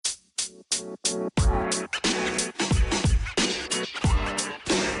What's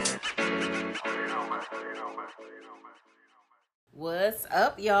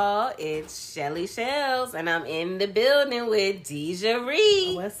up, y'all? It's Shelly Shells, and I'm in the building with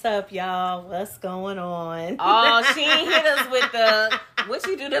Dgeri I. What's up, y'all? What's going on? Oh, she ain't hit us with the... What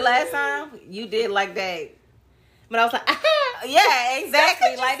you do the last time? You did like that. But I was like, yeah,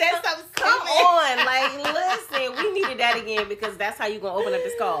 exactly. Like, come on. Like, listen, we needed that again because that's how you going to open up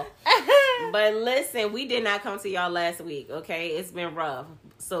this call. But listen, we did not come to y'all last week, okay? It's been rough.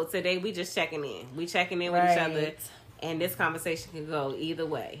 So today we just checking in. We checking in with each other. And this conversation can go either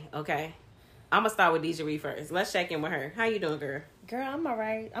way, okay? I'm going to start with Dgeri first. Let's check in with her. How you doing, girl? Girl, I'm all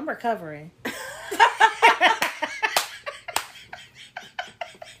right. I'm recovering.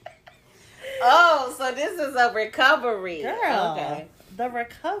 Oh, so this is a recovery. Girl, okay. The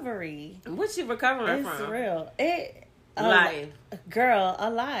recovery. What you recovering from? It's real. Girl,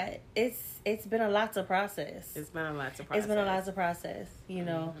 a lot. It's been a lot to process. It's been a lot to process. It's been a lot to process, you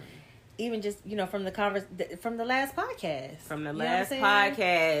know. Mm-hmm. Even just, you know, from the last podcast. From the last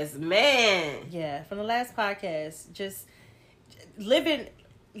podcast, man. Yeah, from the last podcast. Just living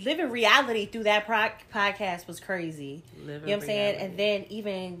reality through that podcast was crazy. You know what I'm saying? And then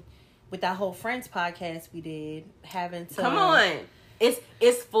even with that whole Friends podcast we did, having to... Come on.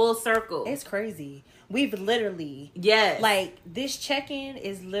 It's full circle. It's crazy. We've literally... Yes. Like, this check-in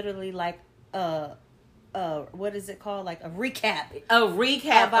is literally like what is it called? Like a recap. A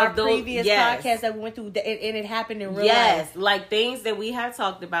recap of our previous podcasts that we went through, and it happened in real life. Yes, like things that we have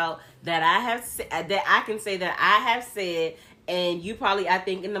talked about that I can say that I have said, and you probably, I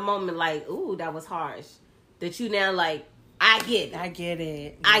think in the moment, like, ooh, that was harsh. That you now like, I get it. I get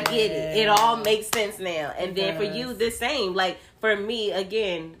it. I get it. It all makes sense now. And then for you, the same. Like, for me,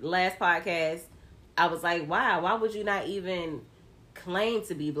 again, last podcast, I was like, wow, why would you not even claim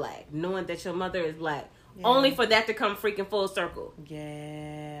to be black, knowing that your mother is black? Yeah. Only for that to come freaking full circle.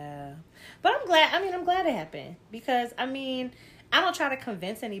 Yeah. But I'm glad it happened. Because, I don't try to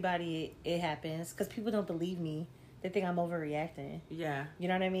convince anybody it happens. Because people don't believe me. They think I'm overreacting. Yeah. You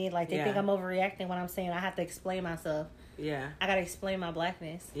know what I mean? Like, they think I'm overreacting when I'm saying I have to explain myself. Yeah. I got to explain my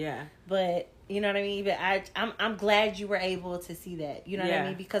blackness. Yeah. But, you know what I mean? But I'm glad you were able to see that. You know what I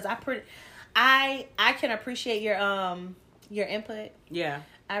mean? Because I can appreciate your input. Yeah.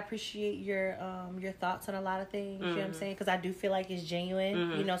 I appreciate your thoughts on a lot of things. Mm-hmm. You know what I'm saying? Because I do feel like it's genuine.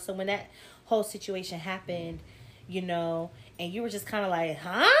 Mm-hmm. You know, so when that whole situation happened, you know, and you were just kind of like,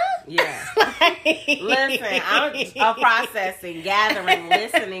 huh? Yeah. Listen, I'm processing, gathering,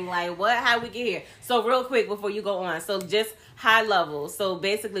 listening. Like, what? How we get here? So real quick before you go on. So just high level. So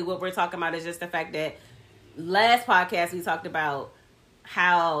basically what we're talking about is just the fact that last podcast we talked about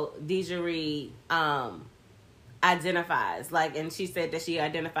how Dgeri identifies, like, and she said that she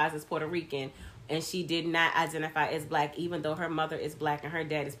identifies as Puerto Rican, and she did not identify as black, even though her mother is black and her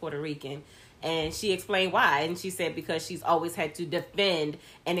dad is Puerto Rican. And she explained why, and she said because she's always had to defend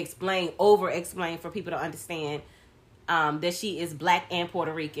and over-explain for people to understand that she is black and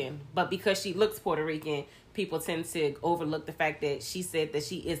Puerto Rican. But because she looks Puerto Rican, people tend to overlook the fact that she said that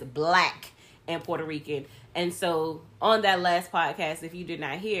she is black and Puerto Rican. And so on that last podcast, if you did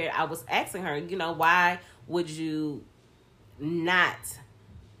not hear it, I was asking her, you know, why would you not,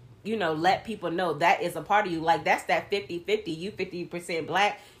 you know, let people know that is a part of you? Like, that's that 50-50. You 50%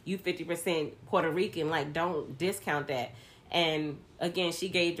 black, you 50% Puerto Rican. Like, don't discount that. And again, she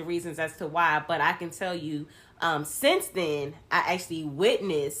gave the reasons as to why. But I can tell you, since then, I actually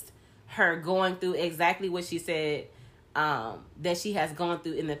witnessed her going through exactly what she said that she has gone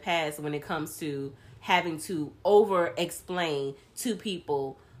through in the past when it comes to having to over-explain to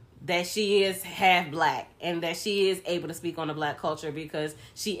people that she is half black and that she is able to speak on the black culture because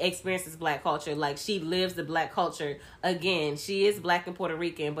she experiences black culture. Like, she lives the black culture. Again, she is black and Puerto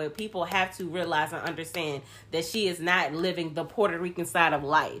Rican, but people have to realize and understand that she is not living the Puerto Rican side of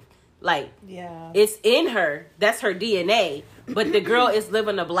life. Like, yeah, it's in her. That's her DNA. But the girl is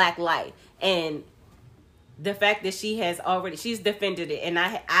living a black life. And the fact that she's defended it, and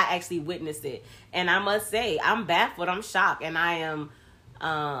I actually witnessed it. And I must say, I'm baffled, I'm shocked, and I am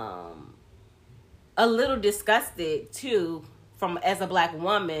a little disgusted too as a black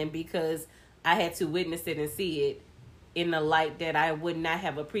woman, because I had to witness it and see it in a light that I would not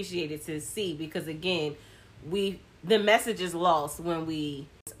have appreciated to see. Because again, the message is lost when we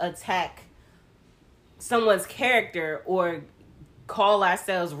attack someone's character or call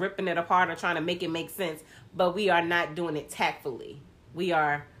ourselves ripping it apart or trying to make it make sense, but we are not doing it tactfully.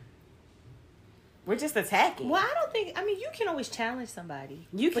 We're just attacking. Well, you can always challenge somebody.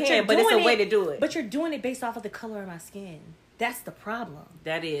 You can, but it's a way to do it. But you're doing it based off of the color of my skin. That's the problem.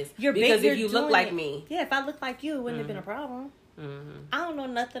 That is. Because if you look like me. Yeah, if I look like you, it wouldn't have been a problem. I don't know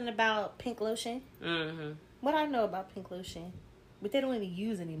nothing about pink lotion. What I know about pink lotion? But they don't even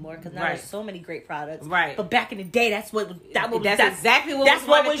use anymore because now there's so many great products. Right. But back in the day, that's exactly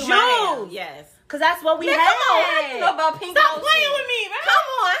what was used. Yes. Because that's what we had. Come on, how do you know about pink lotion? Stop playing with me, bro. Come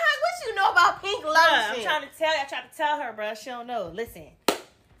on, what you know about pink lotion? I'm trying to tell her, bro. She don't know. Listen,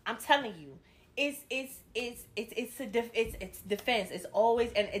 I'm telling you, it's defense. It's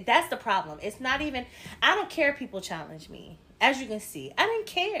always, and that's the problem. It's not even. I don't care if people challenge me. As you can see, I didn't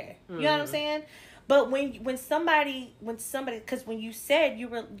care. You know what I'm saying? But when somebody, because when you said you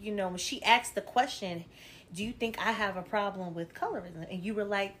were, when she asked the question, do you think I have a problem with colorism? And you were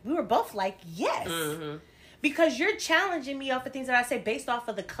like, we were both like, yes. Because you're challenging me off of things that I say based off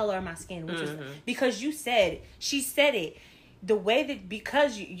of the color of my skin, which is because she said it. The way that,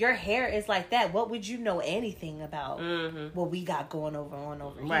 because your hair is like that, what would you know anything about what we got going on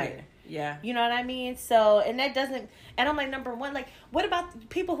over here? Yeah. You know what I mean? So, and that doesn't, and I'm like, number one, like, what about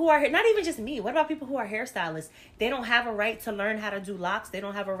people who are, not even just me, what about people who are hairstylists? They don't have a right to learn how to do locks. They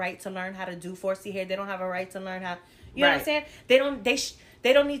don't have a right to learn how to do 4C hair. They don't have a right to learn how, you know what I'm saying? They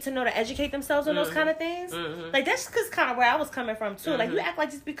don't need to know to educate themselves on those kind of things. Like, that's just kind of where I was coming from, too. Like, you act like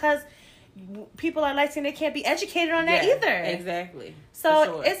just because people are light skinned, they can't be educated on that either. Exactly.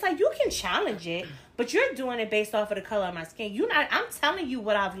 So it's like, you can challenge it, but you're doing it based off of the color of my skin. I'm telling you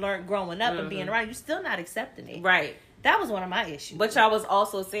what I've learned growing up and being around. You're still not accepting it. Right. That was one of my issues. But y'all was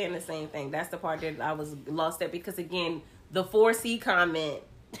also saying the same thing. That's the part that I was lost at, because again, the 4C comment,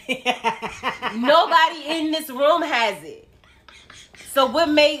 nobody in this room has it. So what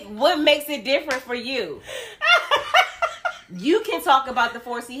makes it different for you? You can talk about the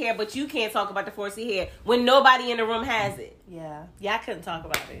 4C hair, but you can't talk about the 4C hair when nobody in the room has it. Yeah. Yeah, I couldn't talk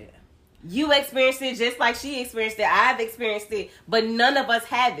about it. You experienced it just like she experienced it. I've experienced it, but none of us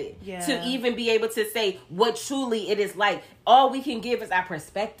have it to even be able to say what truly it is like. All we can give is our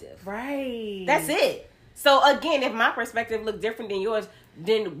perspective. Right. That's it. So again, if my perspective look different than yours,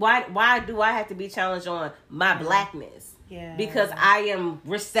 then why do I have to be challenged on my blackness? Yeah. Because I am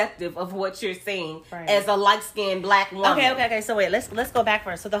receptive of what you're saying as a light-skinned black woman. Okay. So wait, let's go back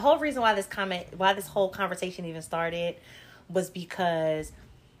first. So the whole reason why this whole conversation even started was because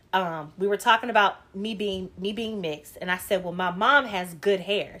we were talking about me being mixed, and I said, well, my mom has good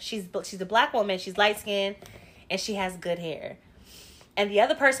hair. She's a black woman. She's light-skinned, and she has good hair. And the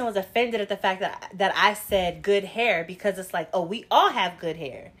other person was offended at the fact that I said good hair, because it's like, oh, we all have good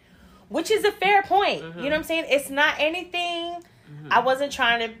hair. Which is a fair point. You know what I'm saying? It's not anything. I wasn't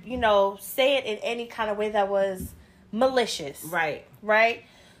trying to, say it in any kind of way that was malicious. Right. Right?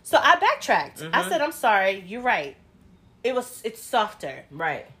 So I backtracked. I said, I'm sorry. You're right. It's softer.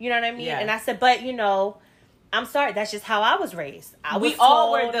 Right. You know what I mean? Yeah. And I said, but, I'm sorry. That's just how I was raised. We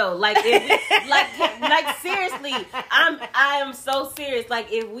all were, though. Like, like seriously, I am so serious. Like,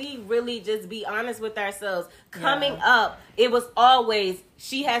 if we really just be honest with ourselves, coming up, it was always,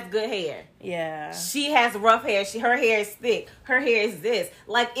 she has good hair. Yeah. She has rough hair. Her hair is thick. Her hair is this.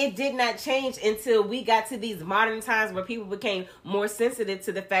 Like, it did not change until we got to these modern times where people became more sensitive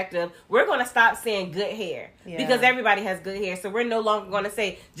to the fact of, we're going to stop saying good hair. Yeah. Because everybody has good hair. So we're no longer going to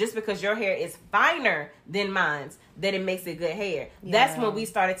say, just because your hair is finer than mine's, that it makes it good hair. Yeah. That's when we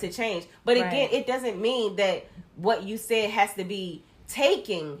started to change. But again, it doesn't mean that what you said has to be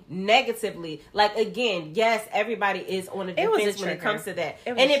taking negatively. Like, again, yes, everybody is on the defense when it comes to that.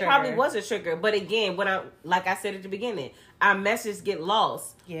 It probably was a trigger. But again, like I said at the beginning, our messages get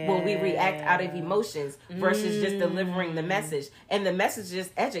lost when we react out of emotions versus just delivering the message. And the message is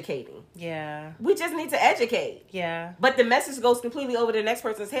educating. Yeah. We just need to educate. Yeah. But the message goes completely over the next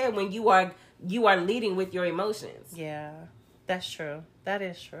person's head when you are leading with your emotions. Yeah. That's true. That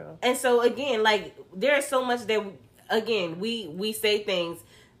is true. And so again, like, there is so much that again, we say things,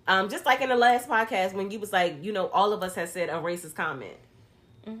 just like in the last podcast when you was like, all of us have said a racist comment.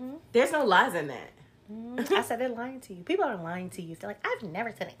 There's no lies in that. I said they're lying to you. People are lying to you. They're like, I've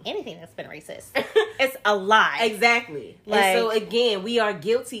never said anything that's been racist. It's a lie. Exactly. Like, and so again, we are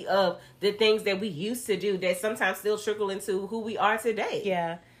guilty of the things that we used to do that sometimes still trickle into who we are today.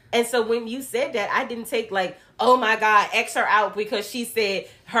 Yeah. And so when you said that, I didn't take like, oh my God, X her out because she said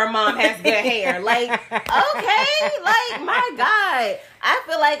her mom has good hair. Like, okay, like, my God. I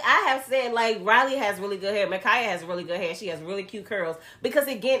feel like I have said, like, Riley has really good hair. Micaiah has really good hair. She has really cute curls. Because,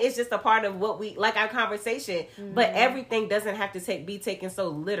 again, it's just a part of what we, like, our conversation. But everything doesn't have to be taken so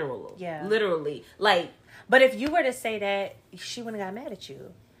literal. Yeah. Literally. Like. But if you were to say that, she wouldn't have got mad at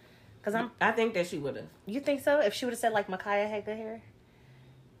you. I think that she would have. You think so? If she would have said, like, Micaiah had good hair?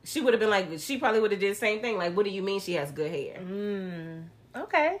 she would have been like, she probably would have did the same thing. Like, what do you mean she has good hair?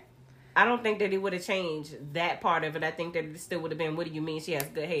 Okay. I don't think that it would have changed that part of it. I think that it still would have been, what do you mean she has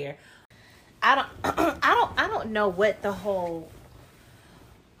good hair? I don't know what the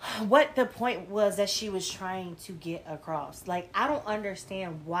point was that she was trying to get across. Like, I don't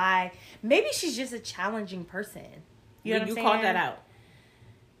understand why. Maybe she's just a challenging person. You know what I'm saying? You called that out.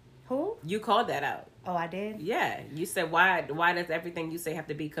 Who? You called that out. Oh, I did? Yeah. You said, why does everything you say have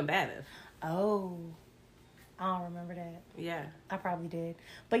to be combative? Oh. I don't remember that. Yeah. I probably did.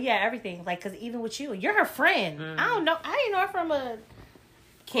 But yeah, everything. Like, because even with you, you're her friend. I don't know. I didn't know her from a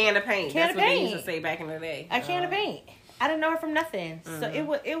can of paint. That's what they used to say back in the day. A can of paint. I didn't know her from nothing. So it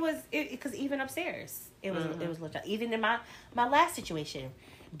was because even upstairs, it was legit. Even in my last situation,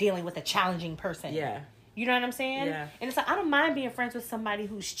 dealing with a challenging person. Yeah. You know what I'm saying? Yeah. And it's like, I don't mind being friends with somebody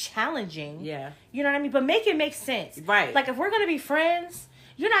who's challenging. Yeah. You know what I mean? But make it make sense. Right. Like, if we're going to be friends,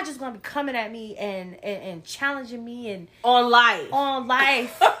 you're not just going to be coming at me and challenging me and... On life. On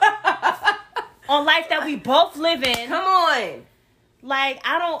life that we both live in. Come on. Like,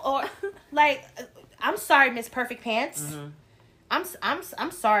 I don't... Or, like, I'm sorry, Miss Perfect Pants.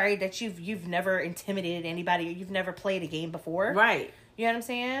 I'm sorry that you've never intimidated anybody or you've never played a game before. Right. You know what I'm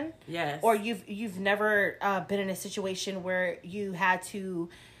saying? Yes. Or you've never been in a situation where you had to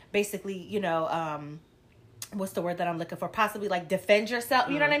basically, you know, what's the word that I'm looking for? Possibly like defend yourself.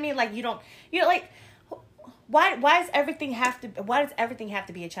 You know what I mean? Like like why does everything have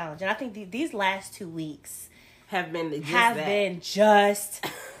to be a challenge? And I think these last 2 weeks have been just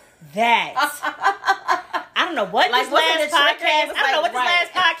that. I don't know what like, this last podcast. I don't know what this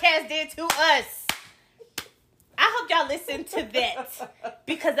last podcast did to us. I hope y'all listen to that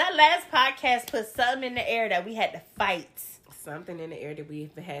because that last podcast put something in the air that we had to fight. Something in the air that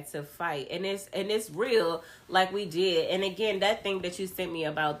we've had to fight, and it's real, like we did. And again, that thing that you sent me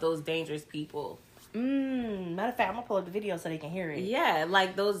about those dangerous people. Matter of fact, I'm gonna pull up the video so they can hear it. Yeah,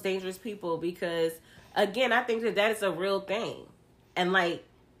 like those dangerous people, because again, I think that is a real thing, and like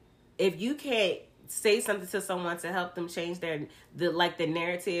if you can't say something to someone to help them change the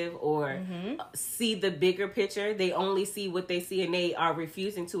narrative or see the bigger picture. They only see what they see and they are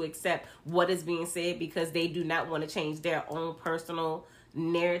refusing to accept what is being said because they do not want to change their own personal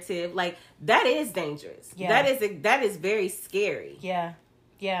narrative. Like, that is dangerous. Yeah. That is very scary. Yeah.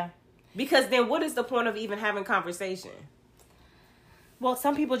 Yeah. Because then what is the point of even having conversation? Well,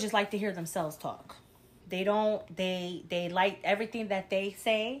 some people just like to hear themselves talk. They like everything that they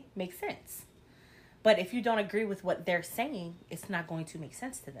say makes sense. But if you don't agree with what they're saying, it's not going to make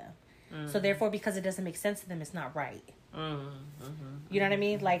sense to them. So therefore, because it doesn't make sense to them, it's not right. You know what I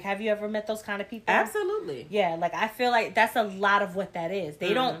mean? Like, have you ever met those kind of people? Absolutely. Yeah, like, I feel like that's a lot of what that is.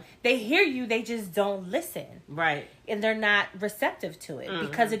 They hear you, they just don't listen. Right. And they're not receptive to it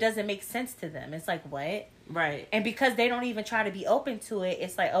because it doesn't make sense to them. It's like, what? Right. And because they don't even try to be open to it,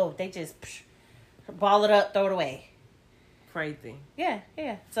 it's like, oh, they just ball it up, throw it away. Crazy. Yeah.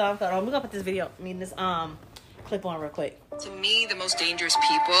 So I'm gonna put this this clip on real quick. To me, the most dangerous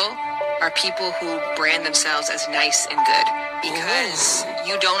people are people who brand themselves as nice and good because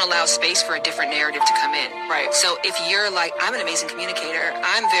you don't allow space for a different narrative to come in. Right. So if you're like, I'm an amazing communicator,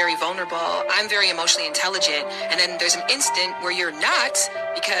 I'm very vulnerable, I'm very emotionally intelligent, and then there's an instant where you're not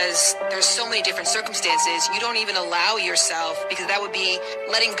because there's so many different circumstances, you don't even allow yourself, because that would be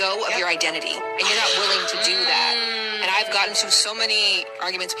letting go of your identity, and you're not willing to do that. And I've gotten to so many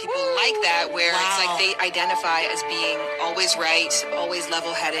arguments with people like that where it's like they identify as being always right, always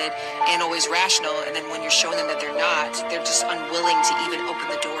level-headed, and always rational. And then when you're showing them that they're not, they're just unwilling to even open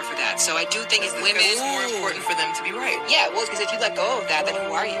the door for that. So I do think it's women... It's more important for them to be right. Yeah, well, because if you let go of that, then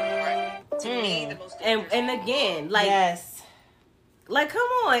who are you? Right? To me, the most and again, like... Yes. Like, come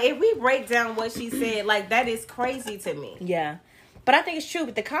on. If we break down what she said, like, that is crazy to me. Yeah. But I think it's true,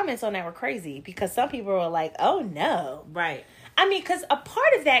 but the comments on that were crazy because some people were like, oh, no. Right. I mean, because a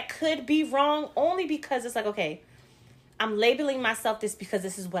part of that could be wrong only because it's like, okay, I'm labeling myself this because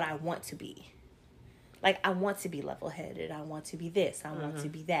this is what I want to be. Like, I want to be level-headed. I want to be this. I want to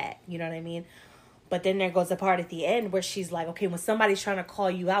be that. You know what I mean? But then there goes the part at the end where she's like, okay, when somebody's trying to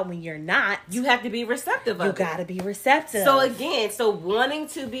call you out when you're not. You have to be receptive of it. You got to be receptive. So, again, wanting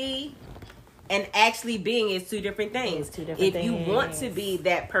to be... and actually being is two different things. If you want to be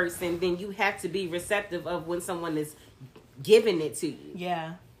that person, then you have to be receptive of when someone is giving it to you.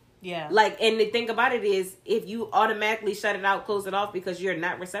 Yeah. Yeah. Like, and the thing about it is, if you automatically shut it out, close it off because you're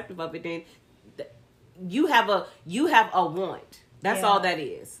not receptive of it, then you have a want. That's all that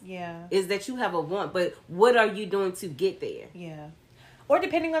is. Yeah. Is that you have a want, but what are you doing to get there? Yeah. Or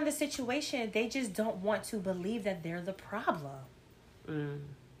depending on the situation, they just don't want to believe that they're the problem.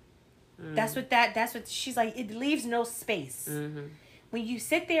 Mm-hmm. That's what she's like. It leaves no space. Mm-hmm. When you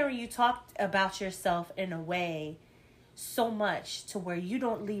sit there and you talk about yourself in a way so much to where you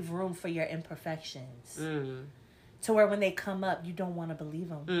don't leave room for your imperfections. Mm-hmm. To where when they come up, you don't want to believe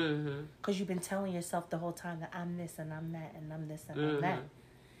them. Because you've been telling yourself the whole time that I'm this and I'm that and I'm this and I'm that.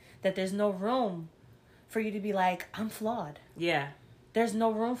 That there's no room for you to be like, I'm flawed. Yeah. There's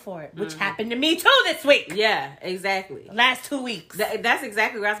no room for it. Which happened to me too this week. Yeah, exactly. Last 2 weeks. That's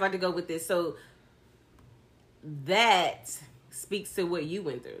exactly where I was about to go with this. So that speaks to what you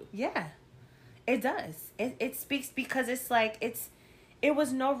went through. Yeah. It does. It speaks because it's like, it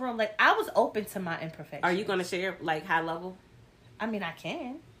was no room. Like, I was open to my imperfections. Are you going to share, like, high level? I mean, I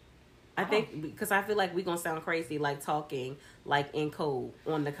can. I think, because I feel like we're going to sound crazy, like, talking, like, in code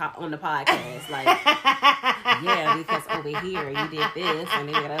on the podcast. Like, yeah, because over here, you did this, and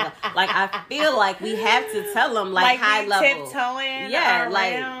then, like, I feel like we have to tell them, like high level. Tiptoeing yeah,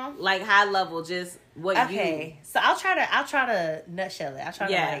 around. like high level, just what you... Okay, so I'll try to nutshell it. I'll try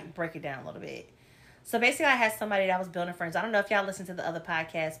to, like, break it down a little bit. So basically, I had somebody that I was building friends. I don't know if y'all listened to the other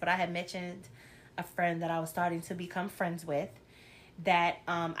podcast, but I had mentioned a friend that I was starting to become friends with. That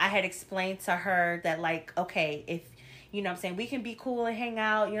I had explained to her that, like, okay, if, you know what I'm saying, we can be cool and hang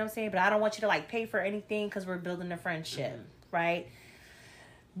out, you know what I'm saying, but I don't want you to, like, pay for anything because we're building a friendship, right?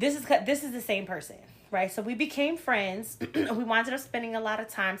 This is the same person, right? So we became friends. We wound up spending a lot of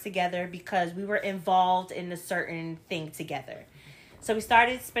time together because we were involved in a certain thing together. So we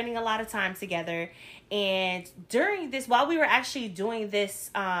started spending a lot of time together, and during this, while we were actually doing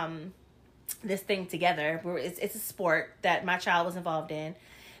this this thing together, it's a sport that my child was involved in,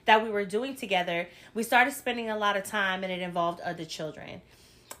 that we were doing together, we started spending a lot of time, and it involved other children.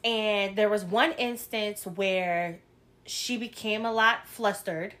 And there was one instance where she became a lot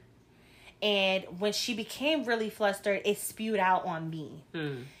flustered, and when she became really flustered, it spewed out on me.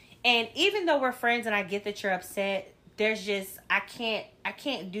 And even though we're friends and I get that you're upset, there's just, I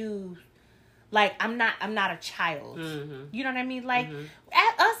can't do, like, I'm not a child. You know what I mean? Like,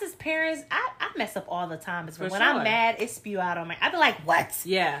 us as parents, I mess up all the time. But when I'm mad, it spew out on me. I be like, what?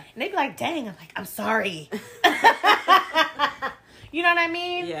 Yeah. And they be like, dang. I'm like, I'm sorry. You know what I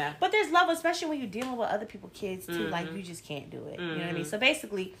mean? Yeah. But there's love, especially when you're dealing with other people's kids, too. Like, you just can't do it. You know what I mean? So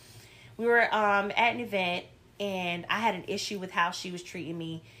basically, we were at an event, and I had an issue with how she was treating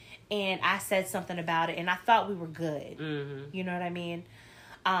me. And I said something about it, and I thought we were good. You know what I mean?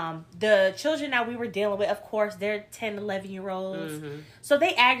 The children that we were dealing with, of course, they're 10, 11-year-olds. So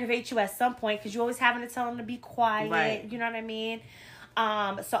they aggravate you at some point because you're always having to tell them to be quiet. Right. You know what I mean?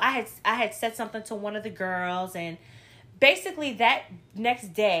 So I had said something to one of the girls, and basically that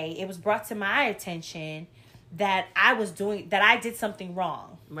next day, it was brought to my attention that I did something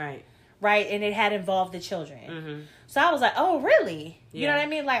wrong. Right. Right. And it had involved the children. So I was like, oh, really? You know what I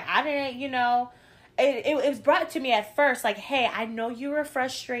mean? Like, I didn't, you know, it was brought to me at first, like, hey, I know you were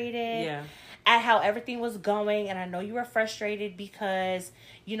frustrated at how everything was going. And I know you were frustrated because,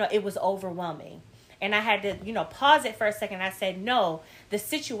 you know, it was overwhelming. And I had to, you know, pause it for a second. I said, no, the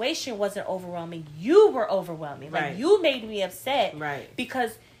situation wasn't overwhelming. You were overwhelming. Like, you made me upset. Right.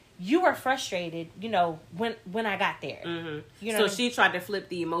 Because you were frustrated, you know, when I got there. You know, so she tried to flip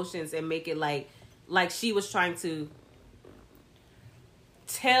the emotions and make it like she was trying to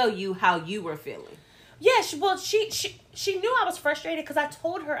tell you how you were feeling. Yeah, she knew I was frustrated because I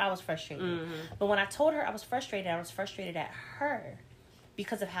told her I was frustrated. But when I told her I was frustrated at her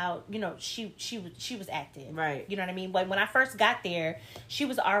because of how, you know, she was acting. Right. You know what I mean? But when I first got there, she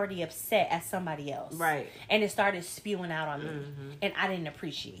was already upset at somebody else. Right. And it started spewing out on me. And I didn't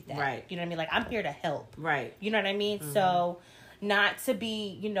appreciate that. Right. You know what I mean? Like, I'm here to help. Right. You know what I mean? So not to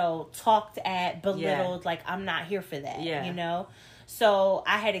be, you know, talked at, belittled, like, I'm not here for that. Yeah. You know? So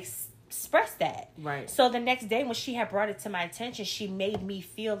I had expressed that. Right. So the next day when she had brought it to my attention, she made me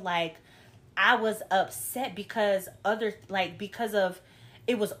feel like I was upset because of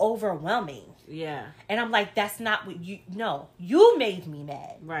it was overwhelming. Yeah. And I'm like, that's not what you made me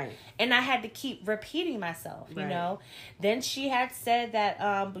mad. Right. And I had to keep repeating myself, you know. Then she had said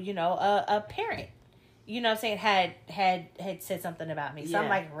that, you know, a parent, you know what I'm saying, had said something about me. So I'm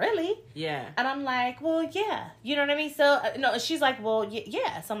like, really? Yeah. And I'm like, well, yeah. You know what I mean? So, no, she's like, well,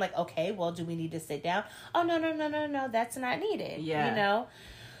 yeah. So I'm like, okay, well, do we need to sit down? Oh, no, that's not needed. Yeah. You know?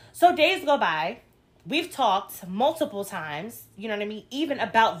 So days go by. We've talked multiple times, you know what I mean, even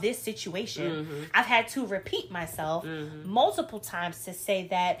about this situation. I've had to repeat myself multiple times to say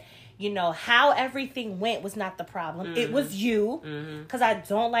that, you know, how everything went was not the problem. It was you, because I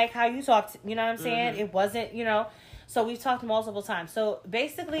don't like how you talked, you know what I'm saying? It wasn't, you know, so we've talked multiple times. So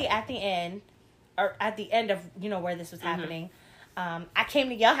basically at the end of, you know, where this was happening, I came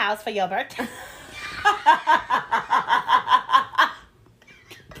to your house for your birthday.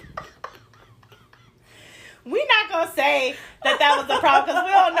 We not gonna say that was the problem because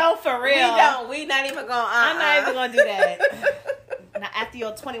we don't know for real. We don't. We not even gonna. I'm not even gonna do that. Now, after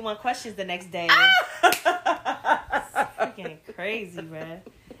your 21 questions the next day, it's freaking crazy, man.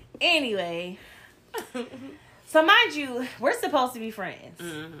 Anyway, so mind you, we're supposed to be friends,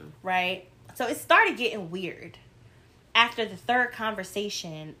 right? So it started getting weird after the third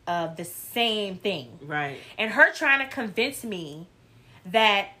conversation of the same thing, right? And her trying to convince me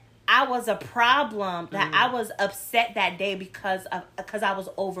that I was a problem, that I was upset that day because I was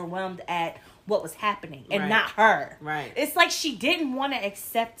overwhelmed at what was happening and not her. Right. It's like she didn't want to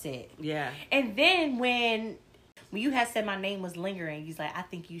accept it. Yeah. And then when you had said my name was lingering, he's like, I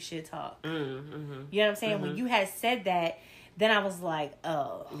think you should talk. You know what I'm saying? When you had said that, then I was like,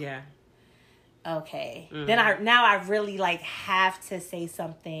 oh. Yeah. Okay. Then I really like have to say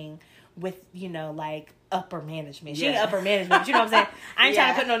something with, you know, like upper management. She ain't upper management, you know what I'm saying? I ain't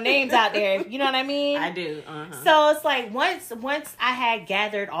trying to put no names out there. You know what I mean? I do. So it's like once I had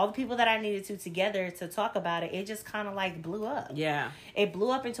gathered all the people that I needed to together to talk about it, it just kind of like blew up. Yeah. It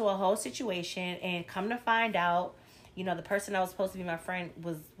blew up into a whole situation, and come to find out, you know, the person that was supposed to be my friend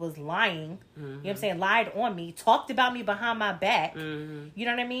was lying. You know what I'm saying? Lied on me, talked about me behind my back. You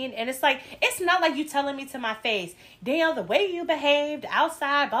know what I mean? And it's like, it's not like you telling me to my face, Dale, the way you behaved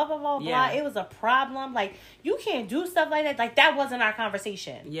outside, blah, blah, blah, blah, it was a problem. Like, you can't do stuff like that. Like, that wasn't our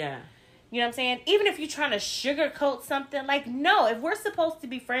conversation. Yeah. You know what I'm saying? Even if you're trying to sugarcoat something, like, no, if we're supposed to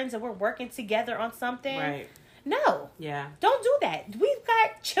be friends and we're working together on something, right? No. Yeah. Don't do that. We've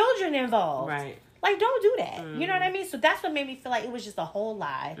got children involved. Right. Like, don't do that. You know what I mean? So that's what made me feel like it was just a whole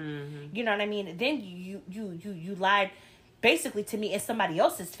lie. You know what I mean? Then you lied basically to me in somebody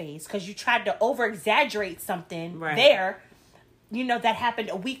else's face because you tried to over exaggerate something there. You know, that happened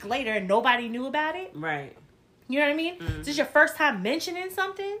a week later and nobody knew about it. Right. You know what I mean? This is your first time mentioning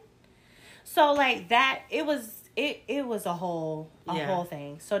something. So like that, it was a whole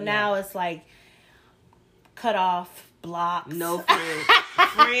thing. So now it's like cut off. Blocks. No friend.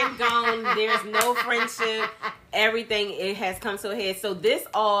 Friend gone. There's no friendship. Everything, it has come to a head. So this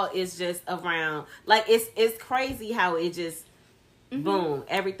all is just around. Like, it's crazy how it just, boom,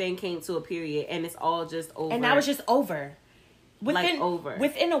 everything came to a period. And it's all just over. And now it's just over. Over.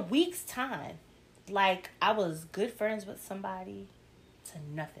 Within a week's time. Like, I was good friends with somebody to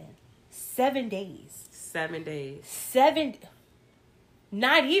nothing. 7 days. 7 days.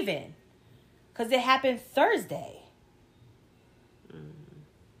 Not even. Because it happened Thursday.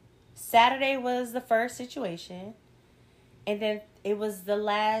 Saturday was the first situation, and then it was the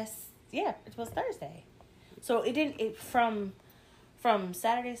last. Yeah, it was Thursday. So it didn't. It from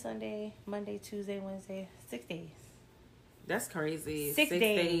Saturday, Sunday, Monday, Tuesday, Wednesday, 6 days. That's crazy. 6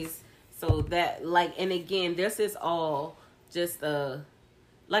 days. So that and again, this is all just I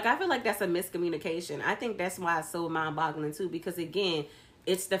feel like that's a miscommunication. I think that's why it's so mind-boggling too, because again,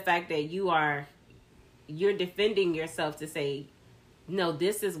 it's the fact that you're defending yourself to say, no,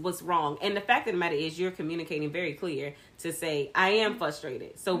 this is what's wrong. And the fact of the matter is you're communicating very clear to say, I am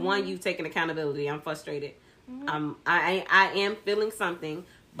frustrated. So one, you've taken accountability. I'm frustrated. I am feeling something,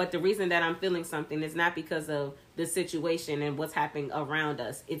 but the reason that I'm feeling something is not because of the situation and what's happening around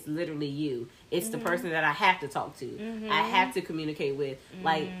us. It's literally you. It's the person that I have to talk to. I have to communicate with.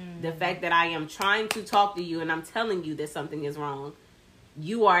 Like, the fact that I am trying to talk to you and I'm telling you that something is wrong.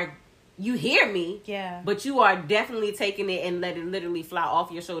 You hear me, but you are definitely taking it and let it literally fly off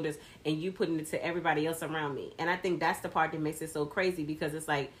your shoulders and you putting it to everybody else around me. And I think that's the part that makes it so crazy, because it's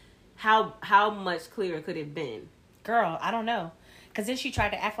like, how much clearer could it have been? Girl, I don't know. Because then she tried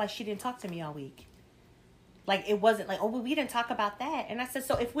to act like she didn't talk to me all week. Like, it wasn't like, oh, well, we didn't talk about that. And I said,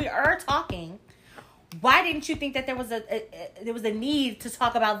 so if we are talking, why didn't you think that there was a need to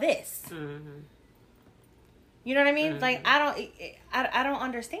talk about this? You know what I mean? Like, I don't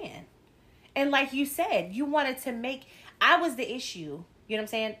understand. And like you said, you wanted to make, I was the issue. You know what I'm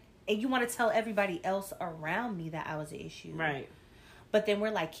saying? And you want to tell everybody else around me that I was the issue. Right. But then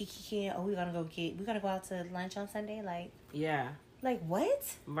we're like, Kiki, we're going to go out to lunch on Sunday. Like, yeah. Like, what?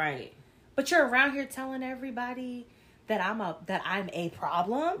 Right. But you're around here telling everybody that I'm a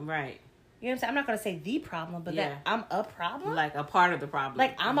problem. Right. You know what I'm saying? I'm not going to say the problem, but that I'm a problem. Like a part of the problem.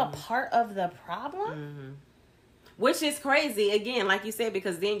 Like, I'm a part of the problem. Which is crazy, again, like you said,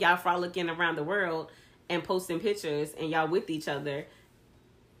 because then y'all frolicking around the world and posting pictures and y'all with each other.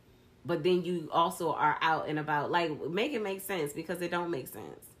 But then you also are out and about. Like, make it make sense, because it don't make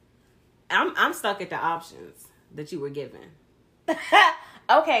sense. I'm stuck at the options that you were given.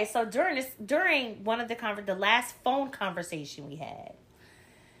 Okay, so during one of the last phone conversation we had,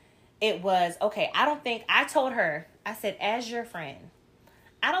 it was, okay, I told her, I said, as your friend,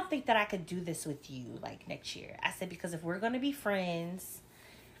 I don't think that I could do this with you, like, next year. I said, because if we're going to be friends,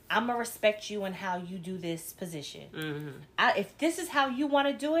 I'm going to respect you and how you do this position. Mm-hmm. If this is how you want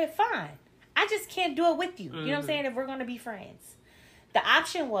to do it, fine. I just can't do it with you. Mm-hmm. You know what I'm saying? If we're going to be friends. The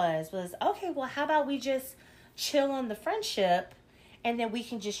option was, okay, well, how about we just chill on the friendship and then we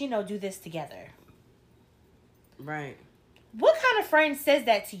can just, do this together. Right. What kind of friend says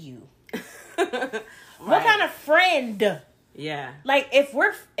that to you? Right. What kind of friend? Yeah. Like, if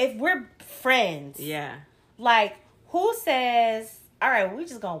we're friends. Yeah. Like, who says, all right, well, we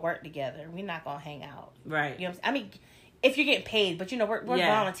just gonna work together. We're not gonna hang out. Right. You know what I'm saying? I mean, if you're getting paid, but we're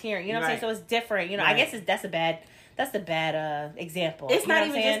volunteering. You know what I'm saying? So it's different. I guess that's a bad example. It's not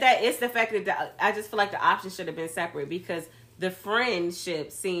even just that. It's the fact that I just feel like the option should have been separate, because the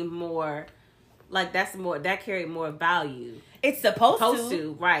friendship seemed more like that carried more value. It's supposed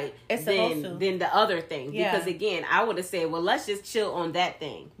to, right? It's supposed to than the other thing. Yeah. Because again, I would have said, well, let's just chill on that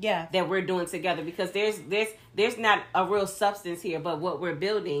thing. Yeah. That we're doing together, because there's not a real substance here, but what we're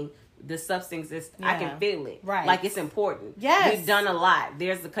building, the substance is, I can feel it. Right. Like, it's important. Yes. We've done a lot.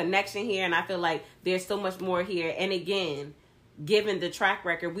 There's a connection here, and I feel like there's so much more here. And again, given the track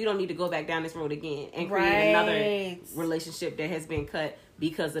record, we don't need to go back down this road again and create another relationship that has been cut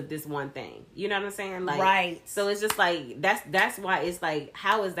because of this one thing. You know what I'm saying? Like, right. So it's just like, that's why it's like,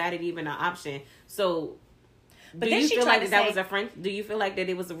 how is that even an option? So, but do you feel like that was a friend? Do you feel like that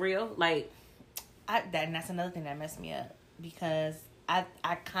it was real? Like, and that's another thing that messed me up, because I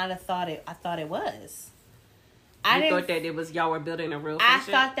kind of thought it was. I thought that it was, y'all were building a real friendship?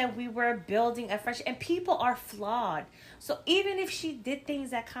 I thought that we were building a friendship, and people are flawed. So even if she did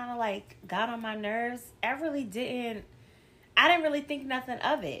things that kind of like got on my nerves, I didn't really think nothing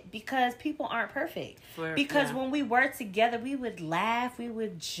of it, because people aren't perfect. Because when we were together, we would laugh, we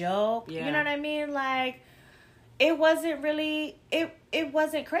would joke. Yeah. You know what I mean? Like, it wasn't really, it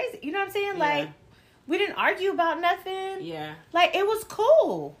wasn't crazy. You know what I'm saying? Yeah. Like, we didn't argue about nothing. Yeah. Like, it was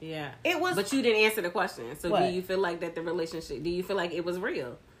cool. Yeah. It was. But you didn't answer the question. So what? Do you feel like that the relationship, do you feel like it was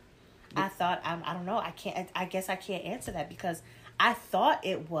real? I thought, I don't know. I guess I can't answer that, because I thought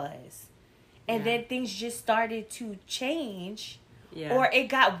it was. And then things just started to change. Yeah. Or it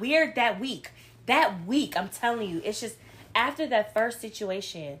got weird that week. That week, I'm telling you, it's just, after that first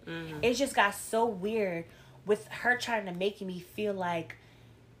situation, it just got so weird with her trying to make me feel like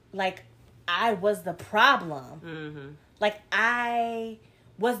I was the problem. Mm-hmm. Like, I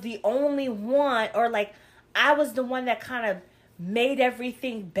was the only one, or like, I was the one that kind of made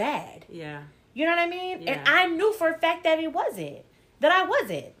everything bad. Yeah. You know what I mean? Yeah. And I knew for a fact that it wasn't. That I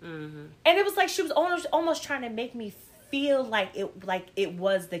wasn't. Mm-hmm. And it was like she was almost trying to make me feel like it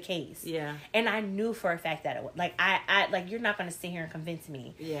was the case. Yeah. And I knew for a fact that it was. Like, I like, you're not going to sit here and convince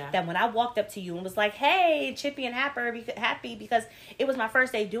me that when I walked up to you and was like, hey, chippy and happy because it was my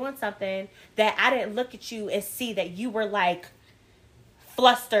first day doing something, that I didn't look at you and see that you were like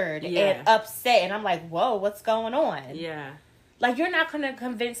flustered and upset. And I'm like, whoa, what's going on? Yeah. Like, you're not going to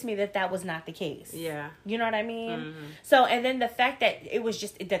convince me that was not the case. Yeah. You know what I mean? Mm-hmm. So, and then the fact that it was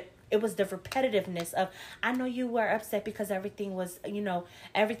just, it was the repetitiveness of, I know you were upset because everything was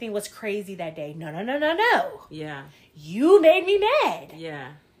crazy that day. No. Yeah. You made me mad. Yeah.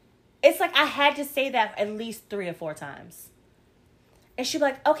 It's like I had to say that at least 3 or 4 times. And she'd be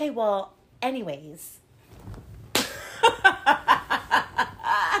like, okay, well, anyways.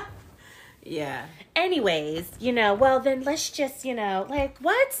 Yeah. Anyways, well, then let's just, like,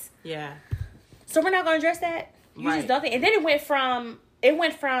 what? Yeah. So we're not going to address that? You just don't think. And then it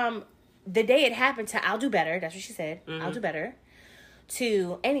went from the day it happened to I'll do better. That's what she said. Mm-hmm. I'll do better.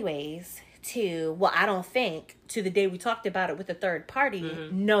 To, anyways, to, well, I don't think, to the day we talked about it with the third party.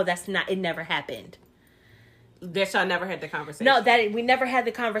 Mm-hmm. No, that's not, it never happened. That y'all never had the conversation. No, that we never had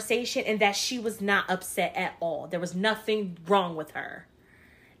the conversation, and that she was not upset at all. There was nothing wrong with her.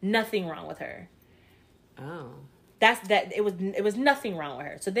 Nothing wrong with her. Oh. It was nothing wrong with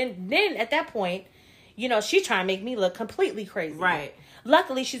her. So then at that point, she's trying to make me look completely crazy. Right.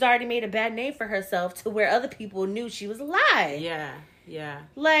 Luckily, she's already made a bad name for herself to where other people knew she was lying. Yeah. Yeah.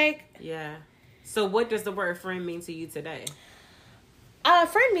 Like. Yeah. So what does the word friend mean to you today?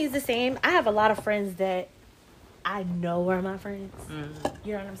 Friend means the same. I have a lot of friends that I know are my friends. Mm-hmm.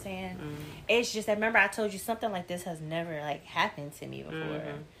 You know what I'm saying? Mm-hmm. It's just that, remember I told you something like this has never like happened to me before.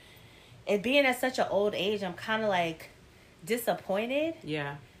 Mm-hmm. And being at such an old age, I'm kind of like disappointed.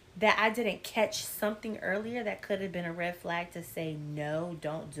 Yeah. That I didn't catch something earlier that could have been a red flag to say, no,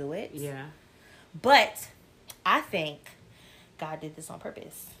 don't do it. Yeah. But I think God did this on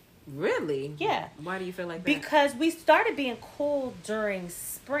purpose. Really? Yeah. Why do you feel like that? Because we started being cool during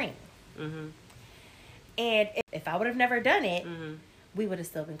spring. Mm-hmm. And if I would have never done it, we would have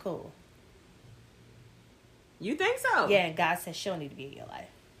still been cool. You think so? Yeah, and God said she'll need to be in your life.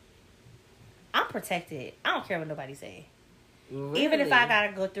 I'm protected. I don't care what nobody say. Really? Even if I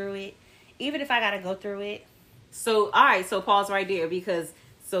gotta go through it. So, all right. So pause right there, because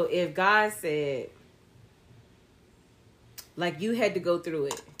so if God said, like, you had to go through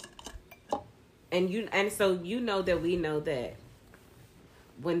it, and so you know that we know that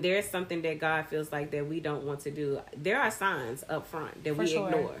when there's something that God feels like that we don't want to do, there are signs up front that we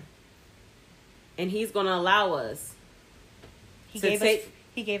ignore, and He's going to allow us. He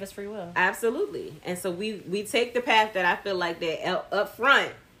gave us free will. Absolutely. And so we take the path that I feel like that up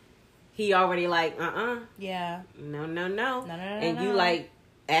front, He already like, yeah, no. And you like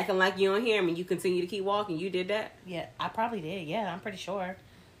acting like you don't hear me. You continue to keep walking. You did that? Yeah, I probably did. Yeah, I'm pretty sure.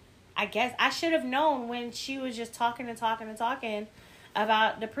 I guess I should have known when she was just talking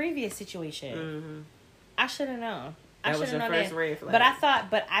about the previous situation. Mm-hmm. I should have known. That was your first red flag.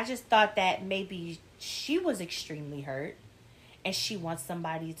 But I just thought that maybe she was extremely hurt, and she wants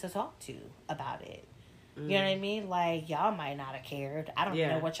somebody to talk to about it. Mm-hmm. You know what I mean? Like, y'all might not have cared. I don't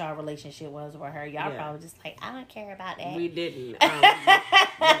know what y'all relationship was with her. Y'all probably just like, I don't care about that. We didn't.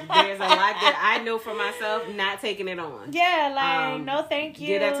 There's a lot that I know for myself, not taking it on. Yeah, like, no thank you.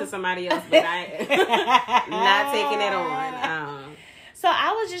 Give that to somebody else, but I not taking it on. So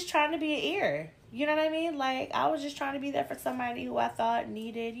I was just trying to be an ear. You know what I mean? Like, I was just trying to be there for somebody who I thought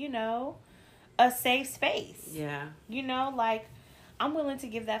needed, a safe space. Yeah. Like, I'm willing to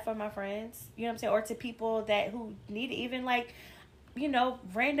give that for my friends. You know what I'm saying? Or to people who need it. Even, like,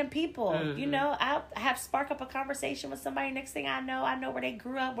 random people. Mm-hmm. I have spark up a conversation with somebody. Next thing I know where they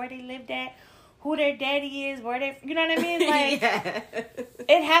grew up, where they lived at, who their daddy is, where they, you know what I mean? Like,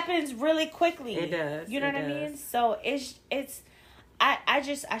 it happens really quickly. It does. You know what I mean? So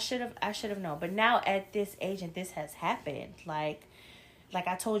I should have known. But now at this age and this has happened, like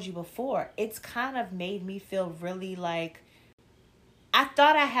I told you before, it's kind of made me feel really like I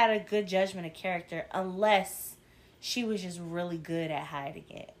thought I had a good judgment of character, unless she was just really good at hiding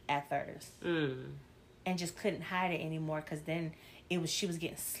it at first. And just couldn't hide it anymore, because then she was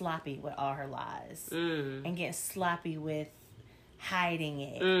getting sloppy with all her lies. And getting sloppy with hiding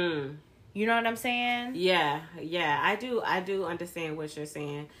it. You know what I'm saying? Yeah, I do understand what you're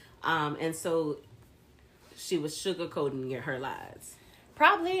saying. And so she was sugarcoating her lies.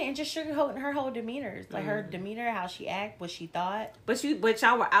 Probably, and just sugarcoating her whole demeanor. Like, her demeanor, how she act, what she thought. But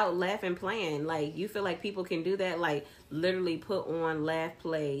y'all were out laughing, playing. Like, you feel like people can do that? Like, literally put on laugh,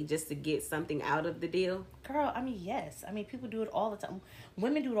 play, just to get something out of the deal? Girl, I mean, yes. I mean, people do it all the time.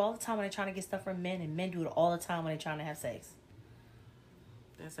 Women do it all the time when they're trying to get stuff from men, and men do it all the time when they're trying to have sex.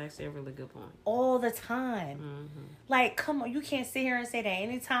 That's actually a really good point. All the time. Mm-hmm. Like, come on, you can't sit here and say that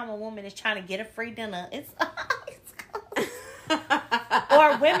anytime a woman is trying to get a free dinner, it's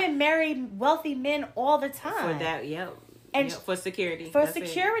or women marry wealthy men all the time. For that, and for security. That's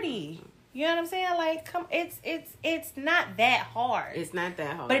security. You know what I'm saying? Like, it's not that hard. It's not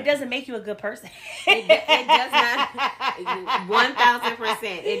that hard. But it doesn't make you a good person. It does not. 1,000%.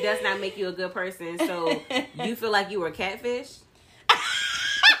 It does not make you a good person. So you feel like you were catfished?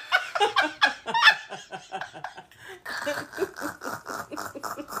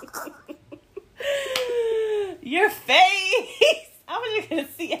 Your face. I was just gonna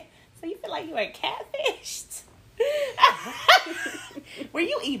see it. So you feel like you were catfished? Were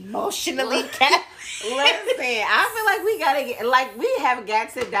you emotionally catfished? Listen, I feel like we gotta get, like, we have got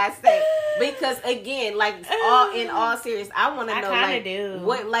to dissect, because again, like, in all serious, I want to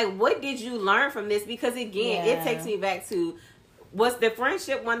know, like, what did you learn from this? Because again, it takes me back to, was the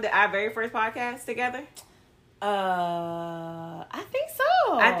friendship one our very first podcast together? I think so.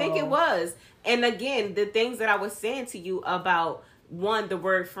 I think it was. And again, the things that I was saying to you about, one, the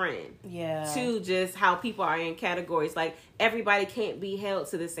word friend. Yeah. Two, just how people are in categories. Like, everybody can't be held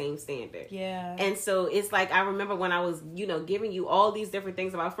to the same standard. Yeah. And so it's like, I remember when I was, giving you all these different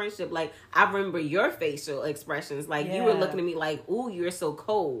things about friendship. Like, I remember your facial expressions. Like, you were looking at me like, ooh, you're so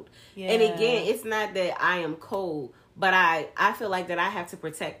cold. Yeah. And again, it's not that I am cold, but I feel like that I have to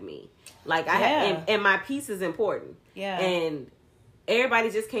protect me. Like, and my peace is important. Yeah. And everybody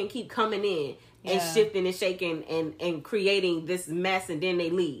just can't keep coming in and shifting and shaking and creating this mess, and then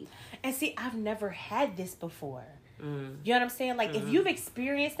they leave. And see, I've never had this before. You know what I'm saying? Like, if you've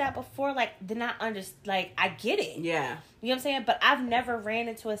experienced that before, like, then I get it. Yeah. You know what I'm saying? But I've never ran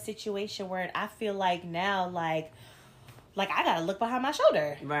into a situation where I feel like now, like I gotta look behind my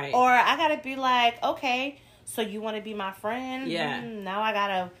shoulder. Right. Or I gotta be like, okay, so you want to be my friend? Yeah. Now I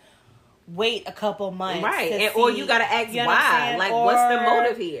gotta wait a couple months, right? Or you gotta ask why. Like, or, what's the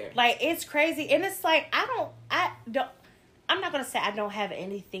motive here? Like, it's crazy, and it's like I'm not gonna say I don't have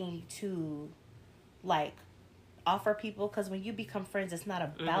anything to like offer people, because when you become friends, it's not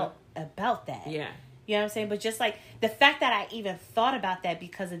about that. Yeah. You know what I'm saying? But just like the fact that I even thought about that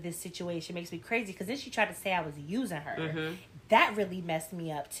because of this situation makes me crazy. Because then she tried to say I was using her. Mm-hmm. That really messed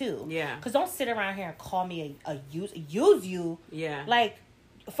me up too. Yeah. Because don't sit around here and call me a use you. Yeah. Like,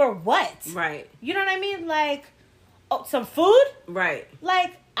 for what? Right. You know what I mean? Like, oh, some food? Right.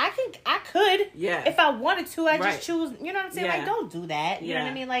 Like, I could. Yeah. If I wanted to, I just choose. You know what I'm saying? Yeah. Like, don't do that. You know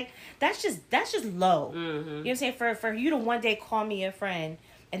what I mean? Like, that's just low. Mm-hmm. You know what I'm saying? For you to one day call me a friend,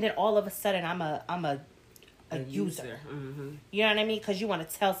 and then all of a sudden I'm a user. Mm-hmm. You know what I mean? Because you want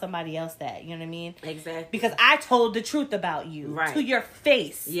to tell somebody else that. You know what I mean? Exactly. Because I told the truth about you to your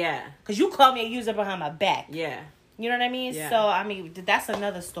face. Yeah. Because you called me a user behind my back. Yeah. You know what I mean? Yeah. So, I mean, that's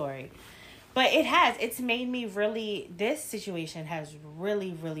another story. But it's made me really, this situation has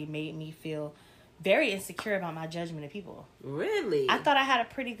really, really made me feel very insecure about my judgment of people. Really? I thought I had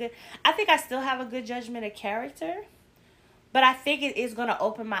I think I still have a good judgment of character. But I think it is going to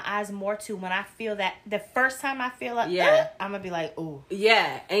open my eyes more to when I feel that, the first time I feel like, I'm going to be like, ooh.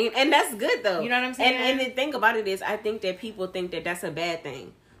 Yeah. And that's good, though. You know what I'm saying? And the thing about it is, I think that people think that that's a bad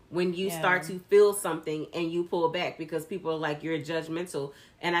thing. When you start to feel something and you pull back, because people are like, you're judgmental.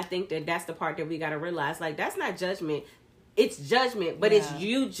 And I think that that's the part that we got to realize. Like, that's not judgment. It's judgment, but it's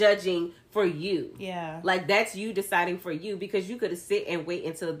you judging for you. Yeah. Like, that's you deciding for you, because you could have sit and wait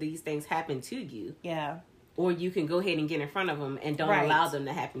until these things happen to you. Yeah. Or you can go ahead and get in front of them and don't allow them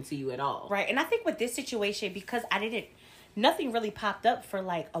to happen to you at all. Right. And I think with this situation, because nothing really popped up for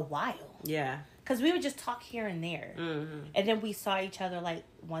like a while. Yeah. Because we would just talk here and there. Mm-hmm. And then we saw each other like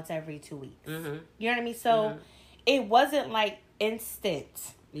once every 2 weeks. Mm-hmm. You know what I mean? So it wasn't like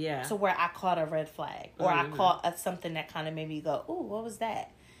instant. Yeah. To where I caught a red flag. Or I caught something that kind of made me go, ooh, what was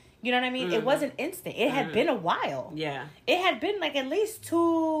that? You know what I mean? It wasn't instant. It had been a while. Yeah. It had been like at least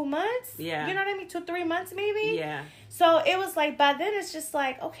 2 months. Yeah. You know what I mean? 2-3 months maybe. Yeah. So it was like, by then it's just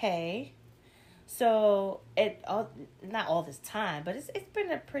like, okay. So not all this time, but it's been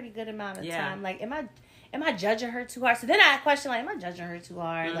a pretty good amount of time. Like, am I judging her too hard? So then I question, like, am I judging her too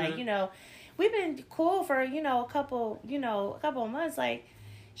hard? Like, you know, we've been cool for, you know, a couple of months. Like,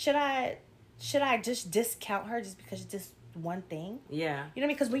 should I just discount her just because it's just one thing? Yeah. You know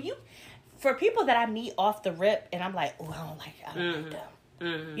what I mean? Because for people that I meet off the rip and I'm like, oh, I don't like them. Mm-hmm. You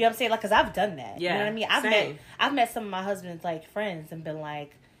know what I'm saying? Like, because I've done that. Yeah. You know what I mean? I've met some of my husband's like friends and been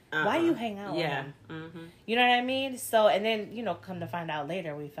like, why you hang out with him? Mm-hmm. You know what I mean? So, and then, you know, come to find out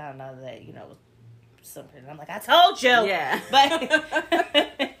later, we found out that, you know, something. I'm like, I told you. Yeah.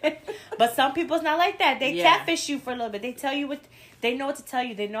 But some people's not like that. They catfish you for a little bit. They tell you they know what to tell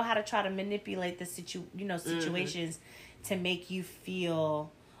you. They know how to try to manipulate the situations to make you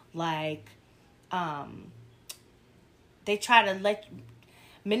feel like, they try to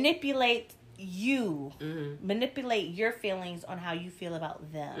manipulate you, manipulate your feelings on how you feel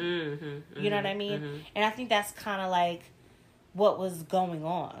about them. You know what I mean? And I think that's kind of like what was going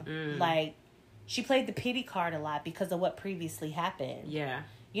on. Like, she played the pity card a lot because of what previously happened. Yeah.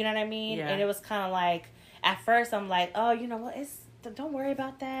 You know what I mean? Yeah. And it was kind of like, at first I'm like, oh, you know what? Don't worry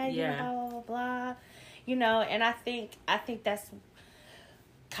about that. You know, blah, blah, blah, blah. You know, and I think that's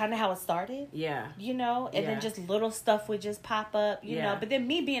kind of how it started. Yeah. You know, and then just little stuff would just pop up, you know. But then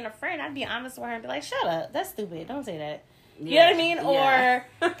me being a friend, I'd be honest with her and be like, shut up. That's stupid. Don't say that. You know what I mean? Or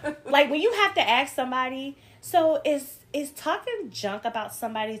like, when you have to ask somebody, so is talking junk about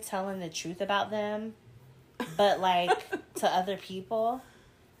somebody telling the truth about them, but like to other people?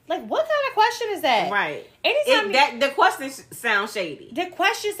 Like, what kind of question is that? Right. Anytime the question sounds shady. The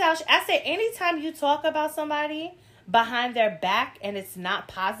question sounds. I say, anytime you talk about somebody behind their back and it's not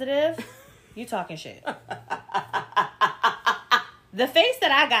positive, you talking shit. The face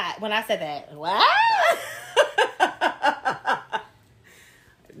that I got when I said that. What?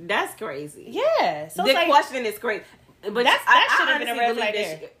 That's crazy. Yeah. So the question is crazy. But that should have been a red flag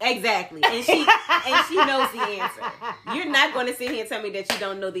there. Exactly. And she knows the answer. You're not going to sit here and tell me that you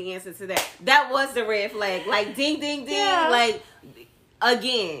don't know the answer to that. That was the red flag. Like, ding, ding, ding. Yeah. Like,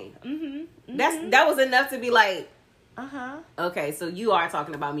 again. That was enough to be like, okay, so you are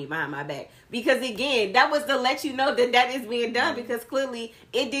talking about me behind my back. Because, again, that was to let you know that is being done. Because, clearly,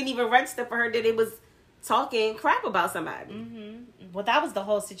 it didn't even register for her that it was talking crap about somebody. Well, that was the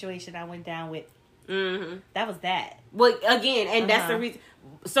whole situation I went down with Mm-hmm. That was that. Well, again, and that's the reason.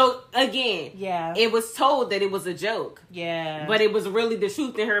 So, again, it was told that it was a joke. Yeah. But it was really the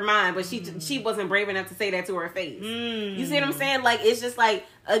truth in her mind. But she wasn't brave enough to say that to her face. You see what I'm saying? Like, it's just like,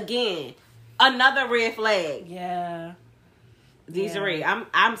 again, another red flag. Yeah. Dgeri,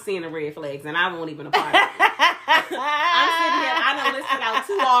 I'm seeing the red flags, and I won't even apply. I'm sitting here. I done listed out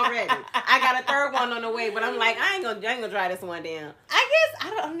 2 already. I got a 3rd one on the way, but I'm like, I ain't gonna try this one down. I guess I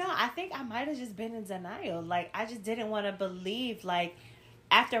don't know. I think I might have just been in denial. Like, I just didn't want to believe. Like,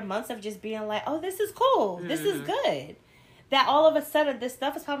 after months of just being like, oh, this is cool, this is good, that all of a sudden this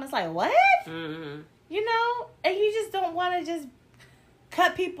stuff is coming. It's like, what? You know, and you just don't want to just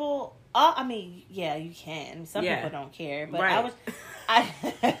cut people. Oh, I mean, yeah, you can. Some people don't care, but I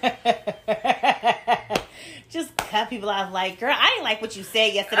just cut people off. Like, girl, I didn't like what you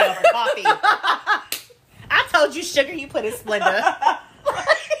said yesterday over coffee. I told you sugar, you put in Splenda.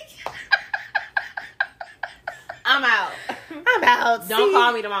 I'm out. I'm out. Don't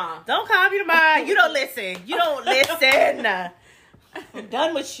call me tomorrow. Don't call me tomorrow. You don't listen. You don't listen. I'm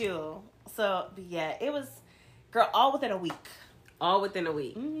done with you. So, but yeah, it was, girl, all within a week. All within a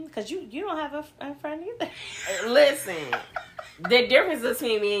week. Because you don't have a friend either. Listen, the difference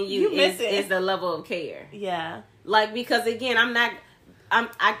between me and you is the level of care. Yeah. Like, because again, I'm not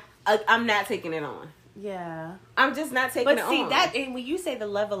taking it on. Yeah. I'm just not taking it on. But see, that, and when you say the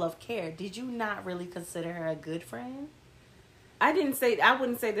level of care, did you not really consider her a good friend? I wouldn't say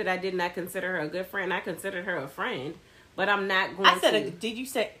that I did not consider her a good friend. I considered her a friend, but I'm not going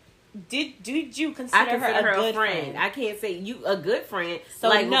did you consider her a good friend? I can't say you a good friend. So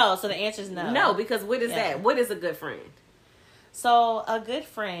like, no, so the answer is no. No, because what is that? What is a good friend? So a good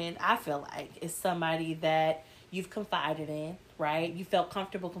friend, I feel like, is somebody that you've confided in, right? You felt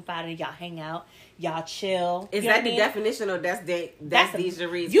comfortable confiding. Y'all hang out, y'all chill. Is that the definition, or that's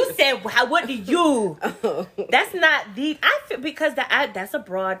Dgeri? You said, what do you? That's not the. I feel because that's a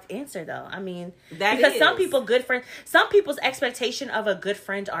broad answer, though. I mean, because some people's expectation of a good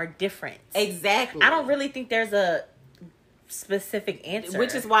friend are different. Exactly. I don't really think there's a specific answer,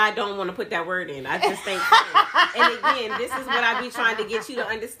 which is why I don't want to put that word in. I just think, and again, this is what I be trying to get you to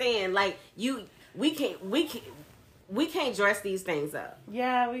understand. Like, we can't dress these things up.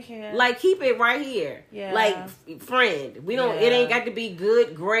 Yeah, we can. Like, keep it right here. Yeah. Like, friend. We don't. It ain't got to be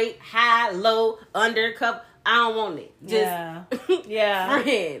good, great, high, low, under, cup. I don't want it. Just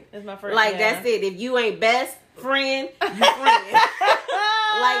friend. It's my friend. Like, that's it. If you ain't best friend, you friend.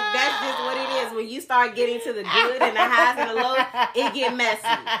 Like, that's just what it is. When you start getting to the good and the highs and the lows, it get messy.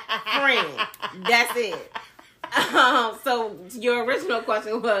 Friend. That's it. So your original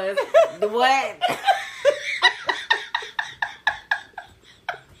question was what?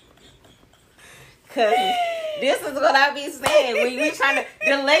 Cause this is what I be saying when we trying to.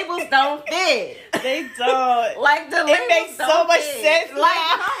 The labels don't fit. They don't. Like, the labels makes don't so much fit. sense.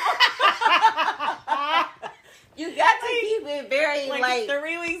 Like, you got to keep it very like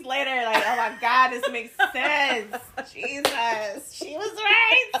 3 weeks later. Like, oh my God, this makes sense. Jesus, she was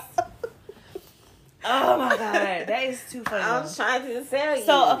right. Oh my God, that is too funny. I was trying to tell you.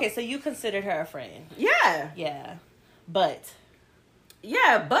 So okay, so you considered her a friend? Yeah, but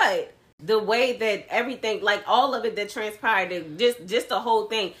the way that everything, like all of it that transpired, just the whole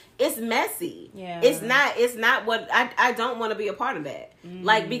thing, it's messy. Yeah, it's not what I don't want to be a part of that.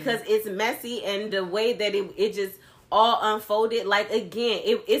 Like, because it's messy, and the way that it just all unfolded. Like, again,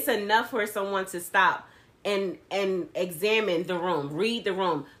 it's enough for someone to stop and examine the room, read the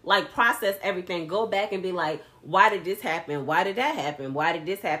room, like, process everything, go back and be like, why did this happen? Why did that happen? Why did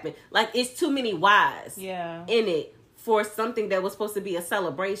this happen? Like, it's too many whys in it for something that was supposed to be a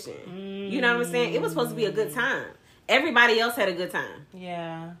celebration. You know what I'm saying? It was supposed to be a good time. Everybody else had a good time.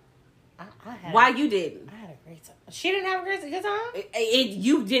 Yeah. I had. Why you didn't? I had a great time. She didn't have a good time?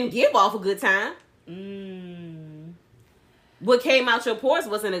 You didn't give off a good time. What came out your pores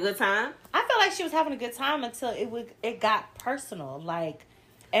wasn't a good time. I felt like she was having a good time until it got personal. Like,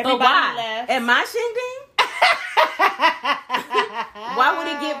 everybody left. At my shindig? Why would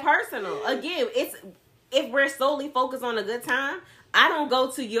it get personal? Again, if we're solely focused on a good time, I don't go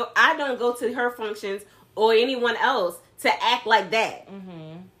to her functions or anyone else to act like that.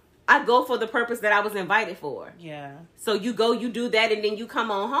 I go for the purpose that I was invited for. Yeah. So you go, you do that, and then you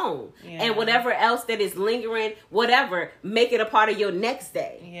come on home. Yeah. And whatever else that is lingering, whatever, make it a part of your next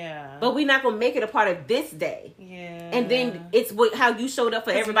day. Yeah. But we're not going to make it a part of this day. Yeah. And then it's how you showed up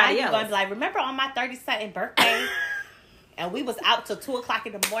for everybody else. You're going to be like, remember on my 32nd birthday? And we was out till 2:00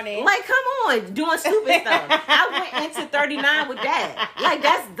 in the morning. Like, come on, doing stupid stuff. I went into 39 with that. Like,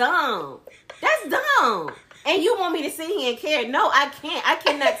 that's dumb. That's dumb. And you want me to sit here and care? No, I can't. I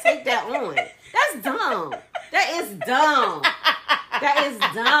cannot take that on. That's dumb. That is dumb. That is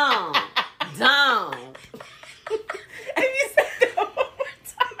dumb. Dumb. And you said that one more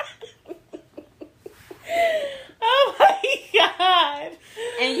time. Oh my God.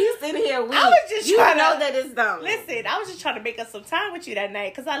 And you sitting here weak. I was just you trying know to, that it's dumb. Listen, I was just trying to make up some time with you that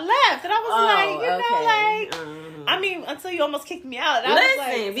night because I left and I was I mean, until you almost kicked me out. And Listen,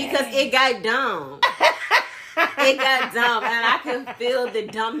 I was like, because it got dumb. It got dumb, and I could feel the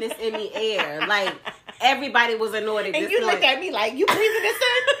dumbness in the air. Like, everybody was annoyed at this And you point. looked at me like, you breathing this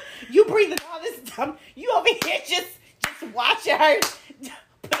in? You breathing all this dumb? You over here just watching her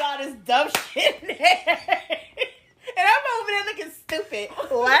put all this dumb shit in there. And I'm over there looking stupid.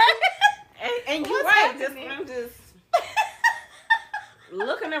 What? And you're right. I'm just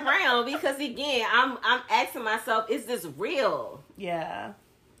looking around because, again, I'm asking myself, is this real? Yeah.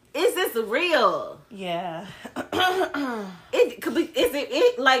 Is this real? Yeah. It could be. Is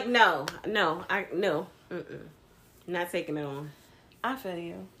it like no. Not taking it on. I feel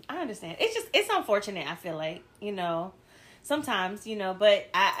you. I understand. It's unfortunate. I feel like, sometimes, but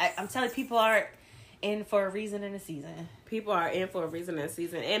I'm telling you, people are in for a reason and a season. People are in for a reason and a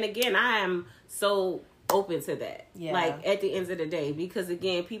season. And again, I am so open to that. Yeah. Like, at the end of the day, because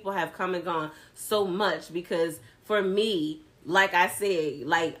again, people have come and gone so much. Because for me, like I said,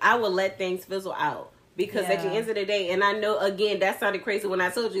 like, I will let things fizzle out. Because at the end of the day, and I know, again, that sounded crazy when I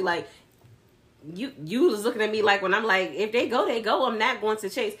told you, like, you was looking at me like, when I'm like, if they go, they go. I'm not going to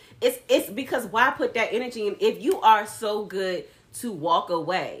chase. It's because why put that energy in if you are so good to walk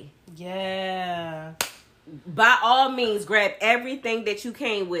away? Yeah. By all means, grab everything that you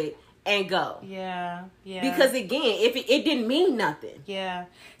came with and go. Yeah. Yeah. Because again, if it didn't mean nothing. Yeah.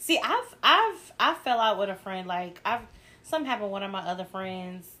 See, I fell out with a friend. Like, something happened with one of my other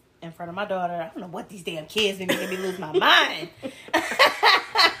friends in front of my daughter. I don't know what these damn kids be making me lose my mind.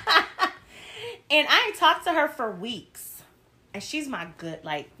 And I ain't talked to her for weeks. And she's my good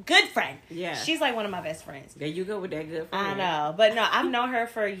friend. Yeah. She's like one of my best friends. There you go with that good friend. I know. But no, I've known her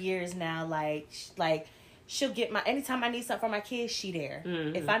for years now. Like she'll get anytime I need something for my kids, she there.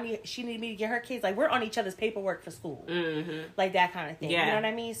 Mm-hmm. If she need me to get her kids, like, we're on each other's paperwork for school. Mm-hmm. Like, that kind of thing. Yeah. You know what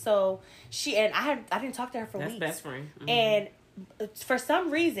I mean? So I didn't talk to her for weeks. That's best friend. Mm-hmm. And for some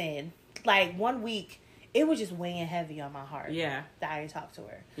reason, like, 1 week, it was just weighing heavy on my heart. Yeah. That I didn't talk to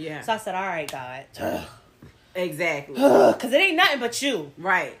her. Yeah. So I said, all right, God. Exactly. Because it ain't nothing but you.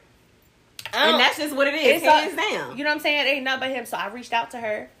 Right. And that's just what it is. Hands down. You know what I'm saying? It ain't nothing but him. So I reached out to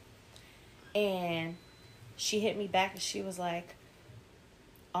her. And she hit me back. And she was like,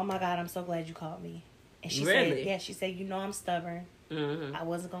 oh my God, I'm so glad you called me. And she said, she said, I'm stubborn. Mm-hmm. I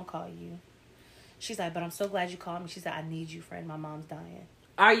wasn't going to call you. She's like, but I'm so glad you called me. She said, I need you, friend. My mom's dying.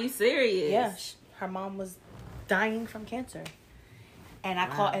 Are you serious? Yeah. Her mom was dying from cancer. And I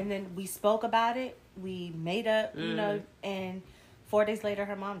called, and then we spoke about it. We made up, and 4 days later,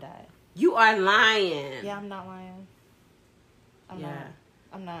 her mom died. You are lying. Yeah, I'm not lying. I'm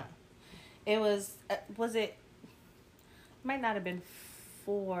not. It was it might not have been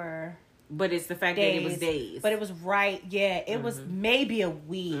 4 But it's the fact that it was days. But it was right, yeah. It was maybe a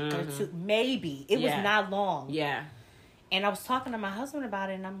week or two. Maybe. It was not long. Yeah. And I was talking to my husband about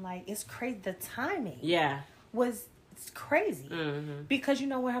it, and I'm like, it's crazy. The timing it's crazy. Mm-hmm. Because,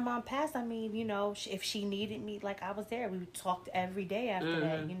 when her mom passed, I mean, if she needed me, like, I was there. We talked every day after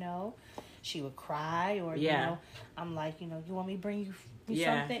that, She would cry or, I'm like, you want me to bring you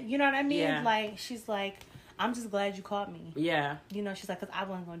something? You know what I mean? Yeah. Like, she's like, I'm just glad you called me. Yeah. She's like, because I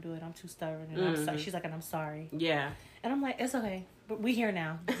wasn't going to do it. I'm too stubborn. And I'm sorry. She's like, and I'm sorry. Yeah. And I'm like, it's okay. But we here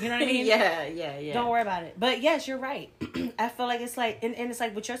now. You know what I mean? Yeah. Don't worry about it. But yes, you're right. I feel like it's like, and it's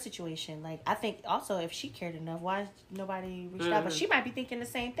like with your situation. Like, I think also if she cared enough, why nobody reached out? But she might be thinking the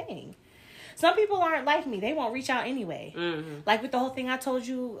same thing. Some people aren't like me. They won't reach out anyway. Mm-hmm. Like with the whole thing I told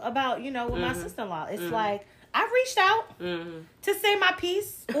you about, with my sister-in-law. It's like, I reached out to say my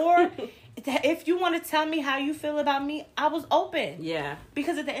piece. Or if you want to tell me how you feel about me, I was open. Yeah.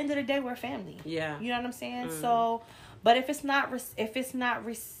 Because at the end of the day, we're family. Yeah. You know what I'm saying? So... But if it's not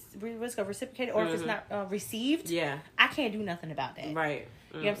reciprocated or if it's not received, I can't do nothing about that. Right.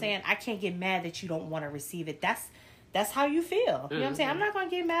 You know what I'm saying? I can't get mad that you don't want to receive it. That's how you feel. You know what I'm saying? I'm not going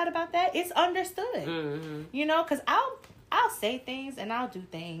to get mad about that. It's understood. Because I'll say things and I'll do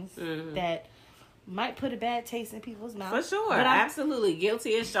things that might put a bad taste in people's mouth. For sure. But absolutely.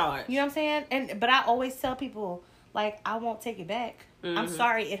 Guilty as charged. You know what I'm saying? But I always tell people, like, I won't take it back. I'm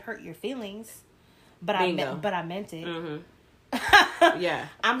sorry it hurt your feelings. But I meant it. Mm-hmm. Yeah.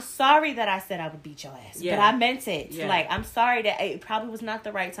 I'm sorry that I said I would beat your ass. Yeah. But I meant it. Yeah. Like, I'm sorry that it probably was not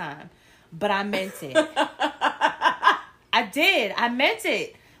the right time. but I meant it. I did. I meant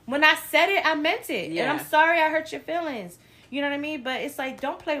it. When I said it, I meant it. Yeah. And I'm sorry I hurt your feelings. You know what I mean? But it's like,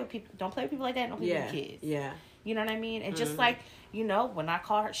 don't play with people. Don't play with people like that. Don't play with kids. Yeah. You know what I mean? And just like, you know, when I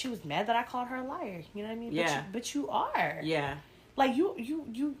called her, she was mad that I called her a liar. You know what I mean? Yeah. But you are. Yeah. Like,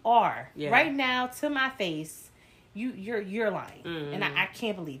 you are. Yeah. Right now, to my face, you're lying. Mm-hmm. And I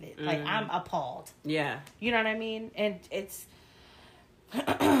can't believe it. Mm-hmm. Like, I'm appalled. Yeah. You know what I mean? And it's...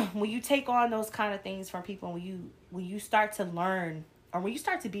 when you take on those kind of things from people, when you start to learn, or when you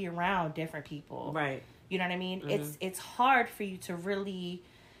start to be around different people, right? You know what I mean? Mm-hmm. It's hard for you to really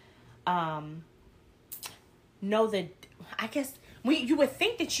know the. I guess you would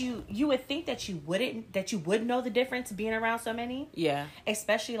think that you would know the difference being around so many. Yeah.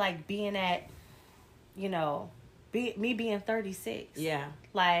 Especially like being at, you know, me being 36. Yeah.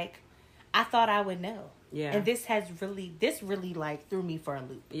 Like, I thought I would know. Yeah. And this really like threw me for a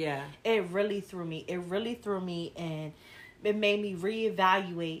loop. Yeah. It really threw me and it made me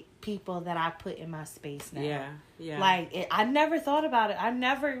reevaluate people that I put in my space now. Yeah. Yeah. Like, I never thought about it.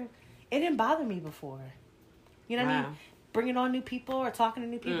 It didn't bother me before. You know what I mean? Bringing on new people or talking to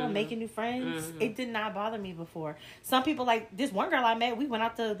new people, making new friends. It did not bother me before. Some people, like this one girl I met, we went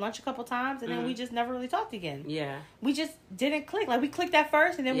out to lunch a couple times and then we just never really talked again. Yeah. We just didn't click. Like, we clicked at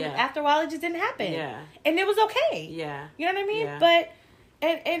first and then after a while it just didn't happen. Yeah. And it was okay. Yeah. You know what I mean? Yeah. But,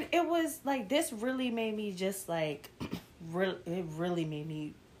 and it was like, this really made me just like, it really made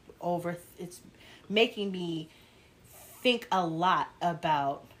me it's making me think a lot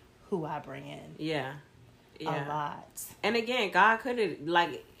about who I bring in. Yeah. Yeah. A lot. And again, God could have,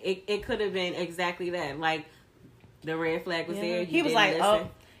 like, it could have been exactly that. Like, the red flag was there. He was like, listen.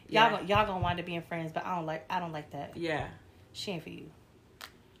 Y'all gonna wind up being friends, but I don't like that. Yeah. She ain't for you.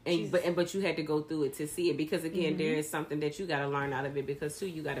 And but you had to go through it to see it, because again, there is something that you gotta learn out of it, because too,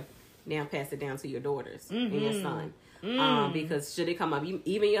 you gotta now pass it down to your daughters and your son. Because should it come up,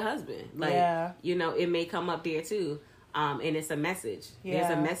 even your husband, like, you know, it may come up there too. And it's a message. Yeah.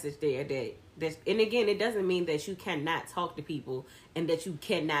 There's a message there that, and again, it doesn't mean that you cannot talk to people and that you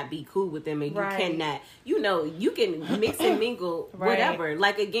cannot be cool with them and you cannot, you know, you can mix and mingle, whatever.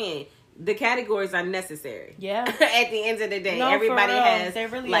 Like, again, the categories are necessary. Yeah. At the end of the day, everybody has, they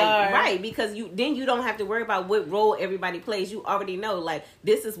really are. Right, because you don't have to worry about what role everybody plays. You already know, like,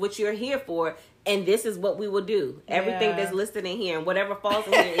 this is what you're here for. And this is what we will do. Everything that's listed in here and whatever falls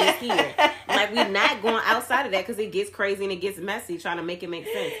in here is here. Like, we're not going outside of that, because it gets crazy and it gets messy trying to make it make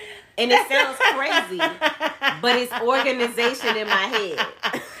sense. And it sounds crazy, but it's organization in my head.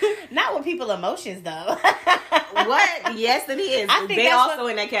 Not with people's emotions, though. What? Yes, it is. I think they also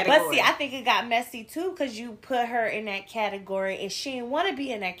in that category. But see, I think it got messy too, because you put her in that category and she didn't want to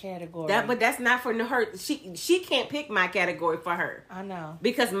be in that category. But that's not for her. She can't pick my category for her. I know.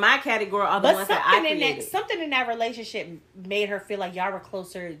 Because my category are the ones that I created. Something in that relationship made her feel like y'all were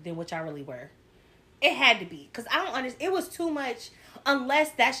closer than what y'all really were. It had to be. Because I don't understand. It was too much.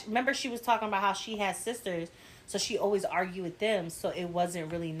 Unless remember she was talking about how she has sisters, so she always argued with them, so it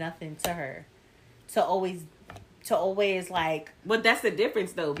wasn't really nothing to her to always like. But that's the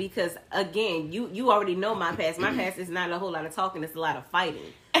difference, though, because again, you already know my past. My past is not a whole lot of talking; it's a lot of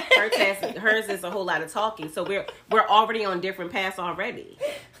fighting. Hers is a whole lot of talking. So we're already on different paths already.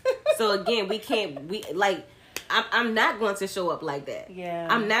 So again, I'm not going to show up like that. Yeah.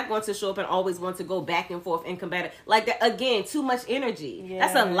 I'm not going to show up and always want to go back and forth and combat like that. Again, too much energy. Yeah.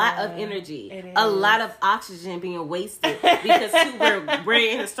 That's a lot of energy. A lot of oxygen being wasted because we're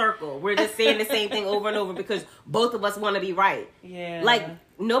in a circle. We're just saying the same thing over and over because both of us want to be right. Yeah. Like,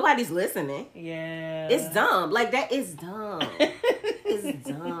 nobody's listening. Yeah. It's dumb. Like, that is dumb. It's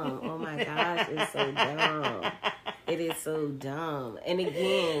dumb. Oh my gosh, it's so dumb. It is so dumb. And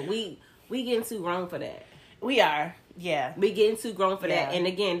again, we getting too grown for that. We are. Yeah. We getting too grown for that. And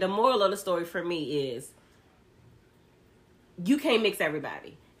again, the moral of the story for me is you can't mix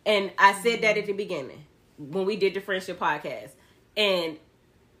everybody. And I said that at the beginning when we did the friendship podcast. And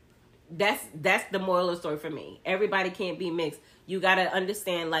that's the moral of the story for me. Everybody can't be mixed. You got to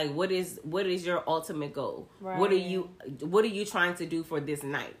understand, like, what is your ultimate goal? Right. What are you trying to do for this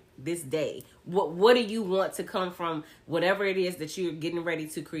night? This day, what do you want to come from whatever it is that you're getting ready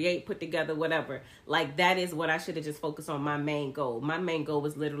to create, put together, whatever. Like, that is what I should have just focused on. My main goal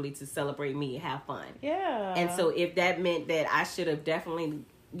was literally to celebrate me and have fun. Yeah. And so if that meant that I should have definitely,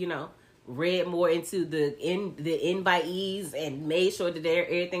 you know, read more into the invitees and made sure that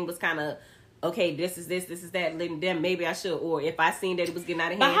everything was kind of okay, this is that, then maybe I should. Or if I seen that it was getting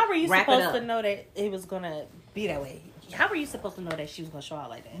out of hand, but how were you supposed to know that it was gonna be that way? How were you supposed to know that she was gonna show out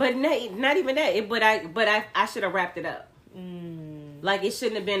like that? But not even that. But I should have wrapped it up. Like, it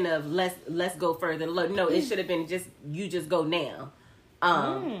shouldn't have been let's go further. No, it should have been you just go now.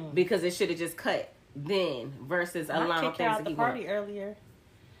 Because it should have just cut then versus allowing things to keep going. Earlier.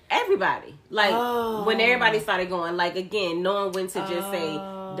 Everybody. Like, when everybody started going, like, again, knowing when to just say,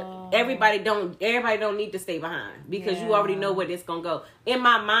 everybody don't need to stay behind because you already know where this gonna go. In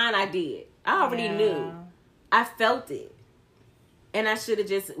my mind, I did. I already knew. I felt it. And I should have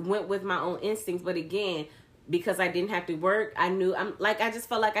just went with my own instincts. But again, because I didn't have to work, I knew I just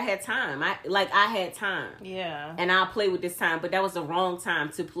felt like I had time. I had time. Yeah. And I'll play with this time, but that was the wrong time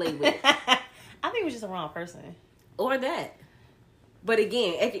to play with. I think it was just the wrong person. Or that. But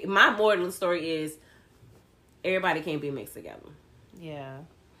again, my moral of the story is everybody can't be mixed together. Yeah.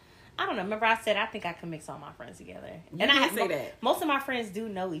 I don't know. Remember I said I think I can mix all my friends together. And I say that. Most of my friends do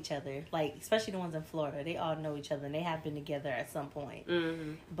know each other. Like, especially the ones in Florida. They all know each other and they have been together at some point.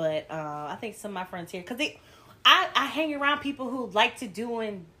 Mm-hmm. But I think some of my friends here, because I hang around people who like to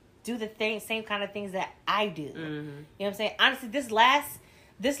do the same kind of things that I do. Mm-hmm. You know what I'm saying? Honestly, this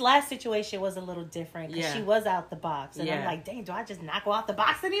last situation was a little different because she was out the box, and I'm like, dang, do I just not go out the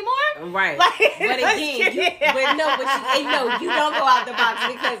box anymore? Right. Like, but again, you don't go out the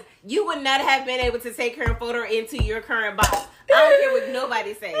box because you would not have been able to take her photo into your current box. I don't care what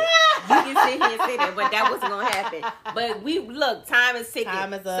nobody says. You can sit here and say that, but that wasn't gonna happen. But time is ticking.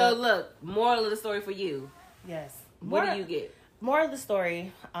 Time is up. So look, moral of the story for you. Yes. What do you get? Moral of the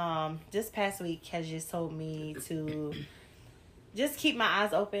story. This past week has just told me to just keep my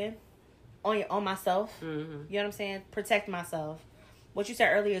eyes open on myself. Mm-hmm. You know what I'm saying? Protect myself. What you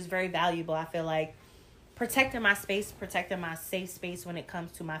said earlier is very valuable. I feel like protecting my space, protecting my safe space when it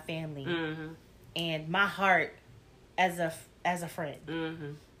comes to my family and my heart as a friend.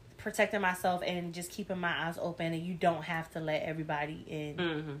 Mm-hmm. Protecting myself and just keeping my eyes open, and you don't have to let everybody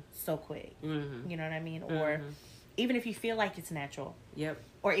in so quick. Mm-hmm. You know what I mean? Or even if you feel like it's natural. Yep.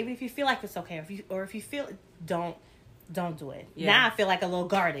 Or even if you feel like it's okay, if you feel don't do it. Yeah. Now I feel like a little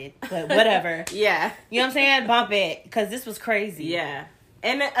guarded, but whatever. Yeah. You know what I'm saying? Bump it, because this was crazy. Yeah.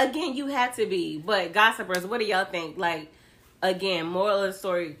 And again, you had to be. But gossipers, what do y'all think? Like, again, moral of the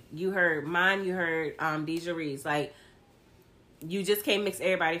story, you heard mine, you heard Dgeri I's. Like, you just can't mix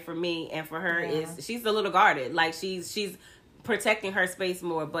everybody. For me and for her she's a little guarded. Like, she's protecting her space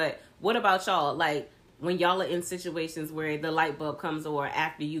more. But what about y'all? Like, when y'all are in situations where the light bulb comes, or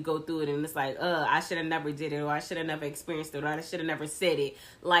after you go through it and it's like, I should have never did it, or I should have never experienced it, or I should have never said it.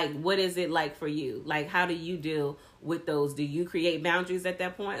 Like, what is it like for you? Like, how do you deal with those? Do you create boundaries at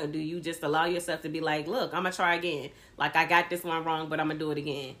that point, or do you just allow yourself to be like, look, I'm going to try again. Like, I got this one wrong, but I'm going to do it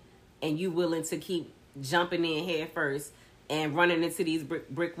again. And you willing to keep jumping in head first and running into these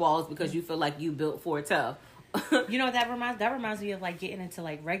brick walls because you feel like you built for it tough? You know what that reminds me of? Like, getting into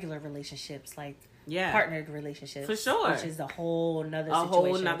like regular relationships, like partnered relationships, for sure, which is a whole nother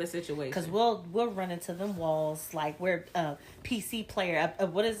situation. Because we'll run into them walls like we're a PC player.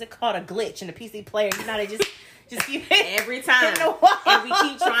 What is it called? A glitch in a PC player. You know, they just keep every time, and we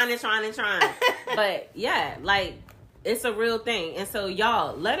keep trying. But yeah, like, it's a real thing. And so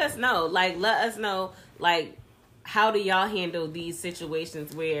y'all, let us know. Like, how do y'all handle these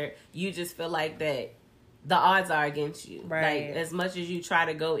situations where you just feel like that the odds are against you? Right. Like, as much as you try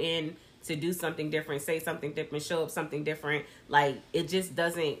to go in to do something different, say something different, show up something different, like, it just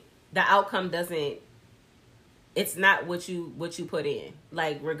doesn't, the outcome doesn't, it's not what you put in.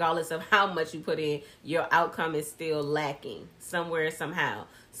 Like, regardless of how much you put in, your outcome is still lacking somewhere, somehow.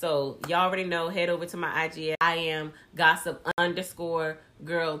 So y'all already know, head over to my IG. I am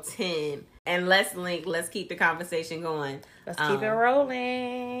gossip_girl10. And let's keep the conversation going. Let's keep it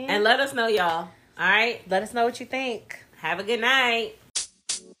rolling. And let us know, y'all. All right? Let us know what you think. Have a good night.